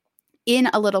in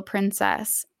A Little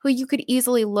Princess, who you could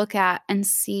easily look at and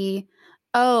see,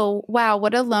 oh, wow,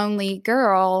 what a lonely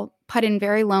girl put in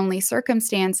very lonely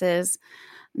circumstances.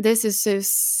 This is so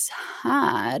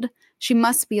sad. She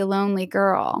must be a lonely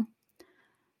girl.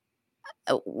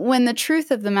 When the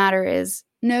truth of the matter is,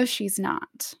 no, she's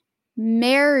not.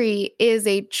 Mary is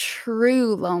a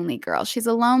true lonely girl. She's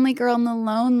a lonely girl in the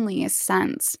loneliest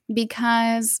sense,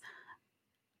 because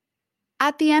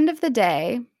at the end of the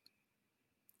day,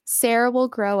 Sarah will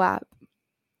grow up.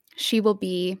 She will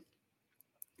be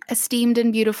esteemed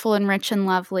and beautiful and rich and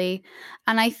lovely.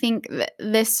 And I think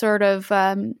this sort of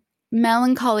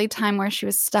melancholy time where she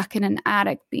was stuck in an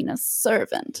attic being a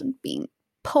servant and being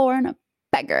poor and a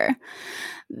beggar,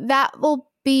 that will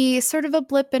be sort of a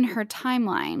blip in her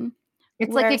timeline.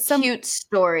 It's like a cute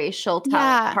story she'll tell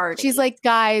at parties. She's like,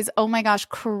 guys, oh my gosh,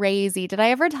 crazy. Did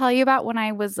I ever tell you about when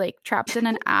I was like trapped in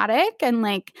an attic and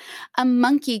like a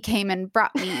monkey came and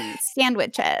brought me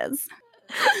sandwiches?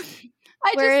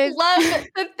 I just love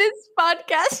that this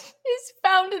podcast is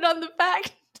founded on the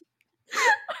fact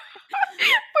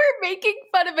we're making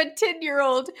fun of a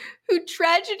 10-year-old who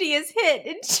tragedy has hit,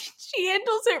 and she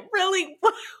handles it really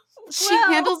well. She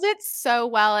handles it so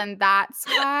well, and that's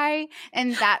why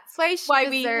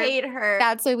we hate her.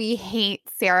 That's why we hate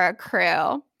Sarah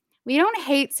Crewe. We don't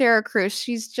hate Sarah Crewe.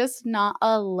 She's just not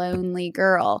a lonely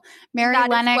girl. That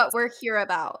is what we're here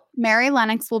about. Mary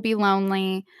Lennox will be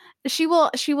lonely. She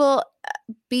will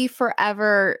be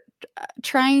forever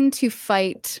trying to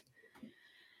fight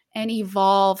and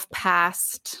evolve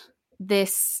past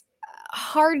this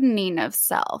hardening of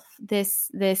self,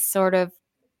 this sort of,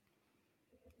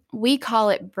 we call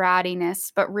it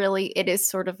brattiness, but really it is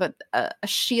sort of a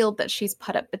shield that she's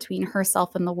put up between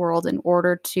herself and the world in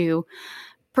order to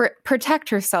protect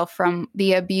herself from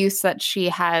the abuse that she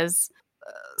has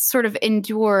sort of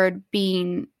endured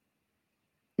being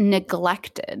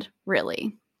neglected,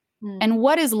 really. And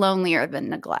what is lonelier than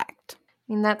neglect?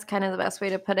 I mean, that's kind of the best way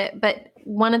to put it. But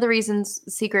one of the reasons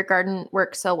Secret Garden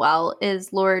works so well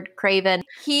is Lord Craven.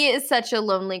 He is such a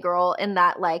lonely girl in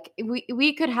that, like,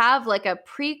 we could have like a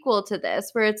prequel to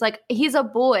this where it's like he's a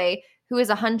boy who is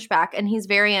a hunchback and he's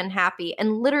very unhappy.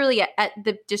 And literally at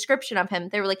the description of him,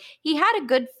 they were like, he had a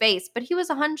good face, but he was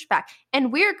a hunchback.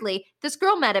 And weirdly, this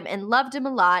girl met him and loved him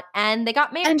a lot, and they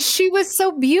got married. And she was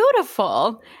so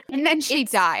beautiful. And then she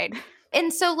died.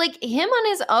 And so, like, him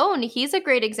on his own, he's a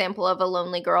great example of a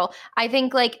lonely girl. I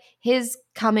think, like, his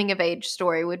coming-of-age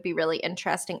story would be really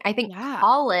interesting. I think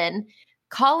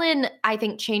Colin, I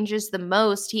think, changes the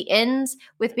most. He ends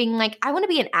with being like, I want to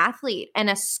be an athlete and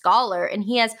a scholar. And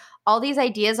he has all these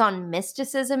ideas on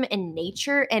mysticism and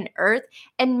nature and earth.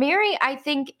 And Mary, I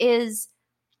think, is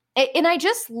 – and I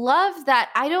just love that.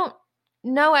 I don't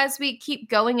know, as we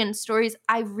keep going in stories,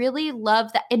 I really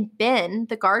love that. And Ben,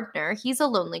 the gardener, he's a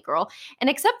lonely girl. And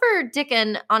except for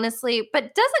Dickon, honestly,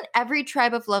 but doesn't every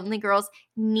tribe of lonely girls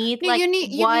need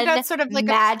one sort of like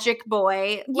magic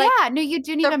boy? You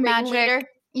do need a magic leader.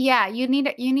 Yeah, you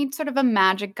need sort of a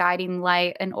magic guiding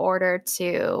light in order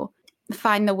to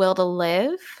find the will to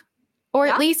live, or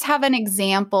at least have an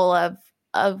example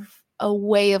of a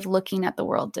way of looking at the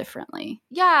world differently.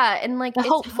 Yeah, and like a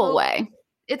hopeful way.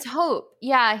 It's hope.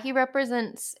 Yeah, he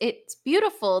represents, it's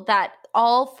beautiful that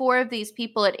all four of these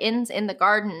people, it ends in the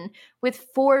garden with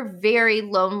four very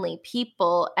lonely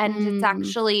people. And it's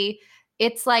actually,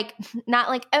 it's like, not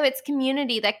like, oh, it's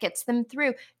community that gets them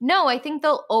through. No, I think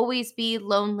they'll always be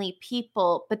lonely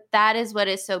people. But that is what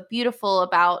is so beautiful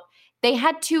about, they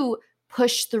had to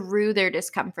push through their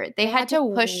discomfort. They had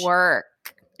to push work.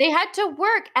 They had to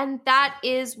work, and that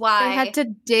is why they had to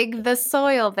dig the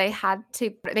soil. They had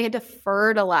to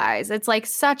fertilize. It's like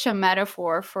such a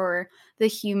metaphor for the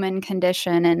human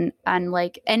condition and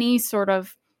like any sort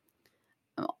of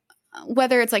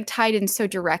whether it's like tied in so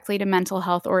directly to mental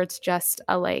health or it's just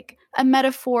a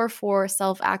metaphor for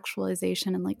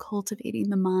self-actualization and like cultivating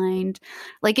the mind.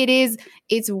 Like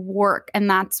it's work, and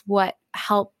that's what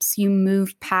helps you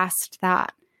move past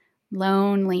that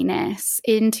loneliness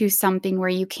into something where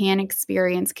you can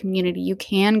experience community. You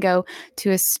can go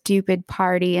to a stupid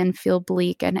party and feel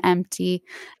bleak and empty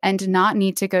and not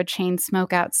need to go chain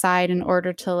smoke outside in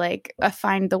order to like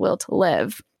find the will to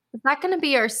live. Is that going to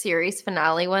be our series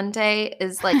finale one day?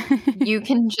 Is like you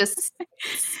can just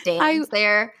stand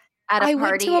there at a party. I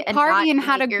went to a party and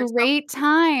had a yourself. great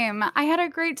time. I had a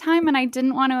great time, and I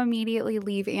didn't want to immediately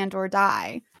leave and or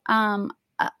die.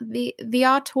 The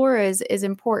auteur is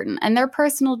important, and their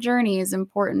personal journey is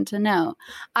important to know.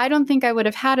 I don't think I would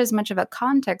have had as much of a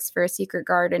context for A Secret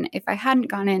Garden if I hadn't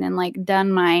gone in and like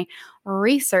done my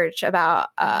research about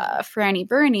Franny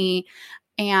Burney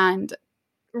and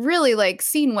really like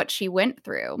seen what she went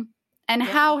through and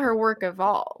how her work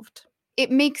evolved.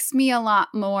 It makes me a lot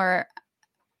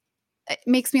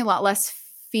less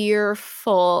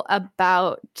fearful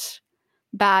about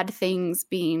bad things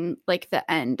being like the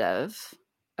end of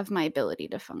my ability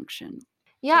to function.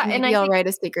 Yeah, maybe and I'll write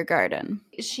A Secret Garden.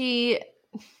 She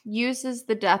uses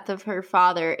the death of her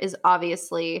father is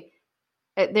obviously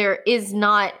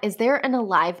is there an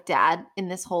alive dad in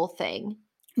this whole thing?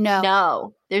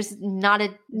 No. There's not a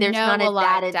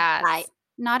dad in sight.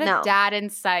 Not a dad in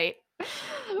sight.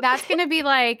 That's going to be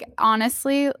like,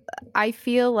 honestly, I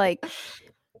feel like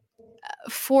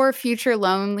for future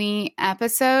Lonely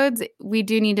episodes, we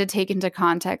do need to take into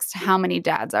context how many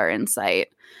dads are in sight,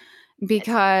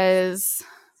 because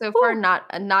so far not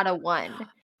a one.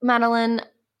 Madeline,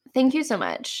 thank you so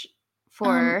much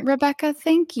for Rebecca.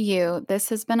 Thank you. This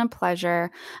has been a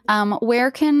pleasure.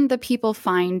 Where can the people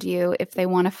find you if they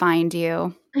want to find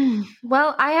you?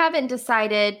 Well, I haven't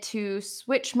decided to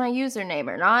switch my username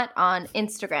or not on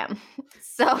Instagram.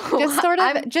 So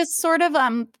just sort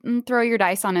of throw your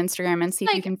dice on Instagram and see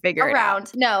if you can figure it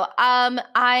out. No,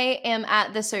 I am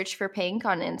at The Search for Pink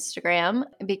on Instagram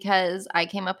because I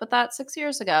came up with that 6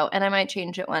 years ago, and I might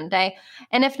change it one day.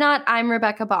 And if not, I'm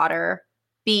Rebecca Botter,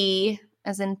 B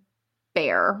as in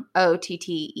Bear,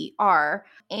 Otter,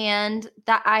 and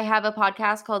that I have a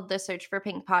podcast called The Search for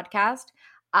Pink Podcast.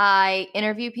 I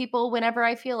interview people whenever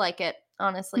I feel like it,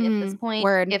 honestly, at this point.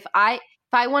 Word. If I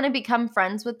want to become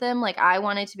friends with them, like I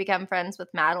wanted to become friends with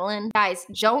Madeline, guys,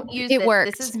 don't use it.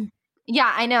 Worked. This is,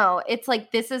 yeah, I know. It's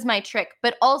like, this is my trick.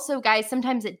 But also, guys,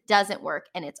 sometimes it doesn't work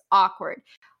and it's awkward.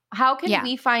 How can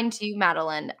we find you,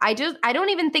 Madeline? I don't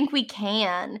even think we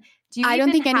can. I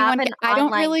don't think anyone can. I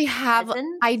don't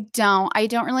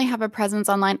really have a presence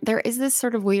online. There is this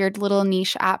sort of weird little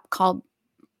niche app called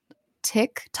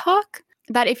TikTok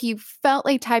that if you felt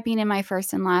like typing in my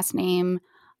first and last name,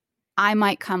 I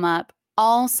might come up.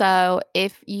 Also,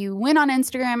 if you went on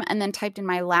Instagram and then typed in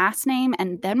my last name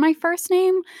and then my first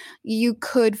name, you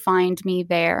could find me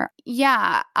there.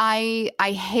 Yeah, I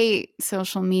hate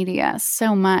social media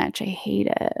so much. I hate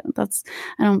it.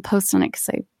 I don't post on it because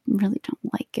I really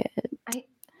don't like it.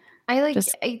 I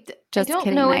don't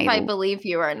know if I believe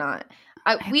you or not.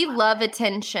 We love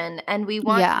attention and we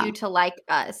want you to like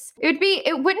us. Wouldn't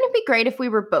it be great if we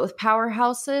were both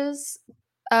powerhouses?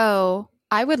 Oh,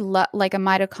 I would love like a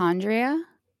mitochondria.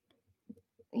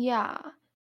 Yeah.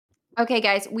 Okay,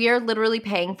 guys, we are literally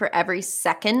paying for every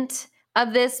second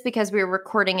of this because we're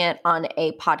recording it on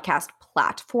a podcast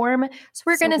platform. So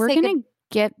we're going to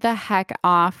get the heck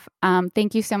off.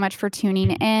 Thank you so much for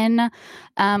tuning in.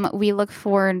 We look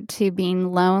forward to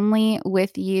being lonely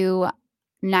with you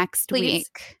next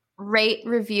week. Rate,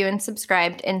 review, and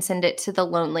subscribe and send it to the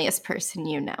loneliest person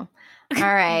you know. All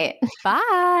right. Bye.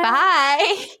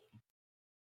 Bye.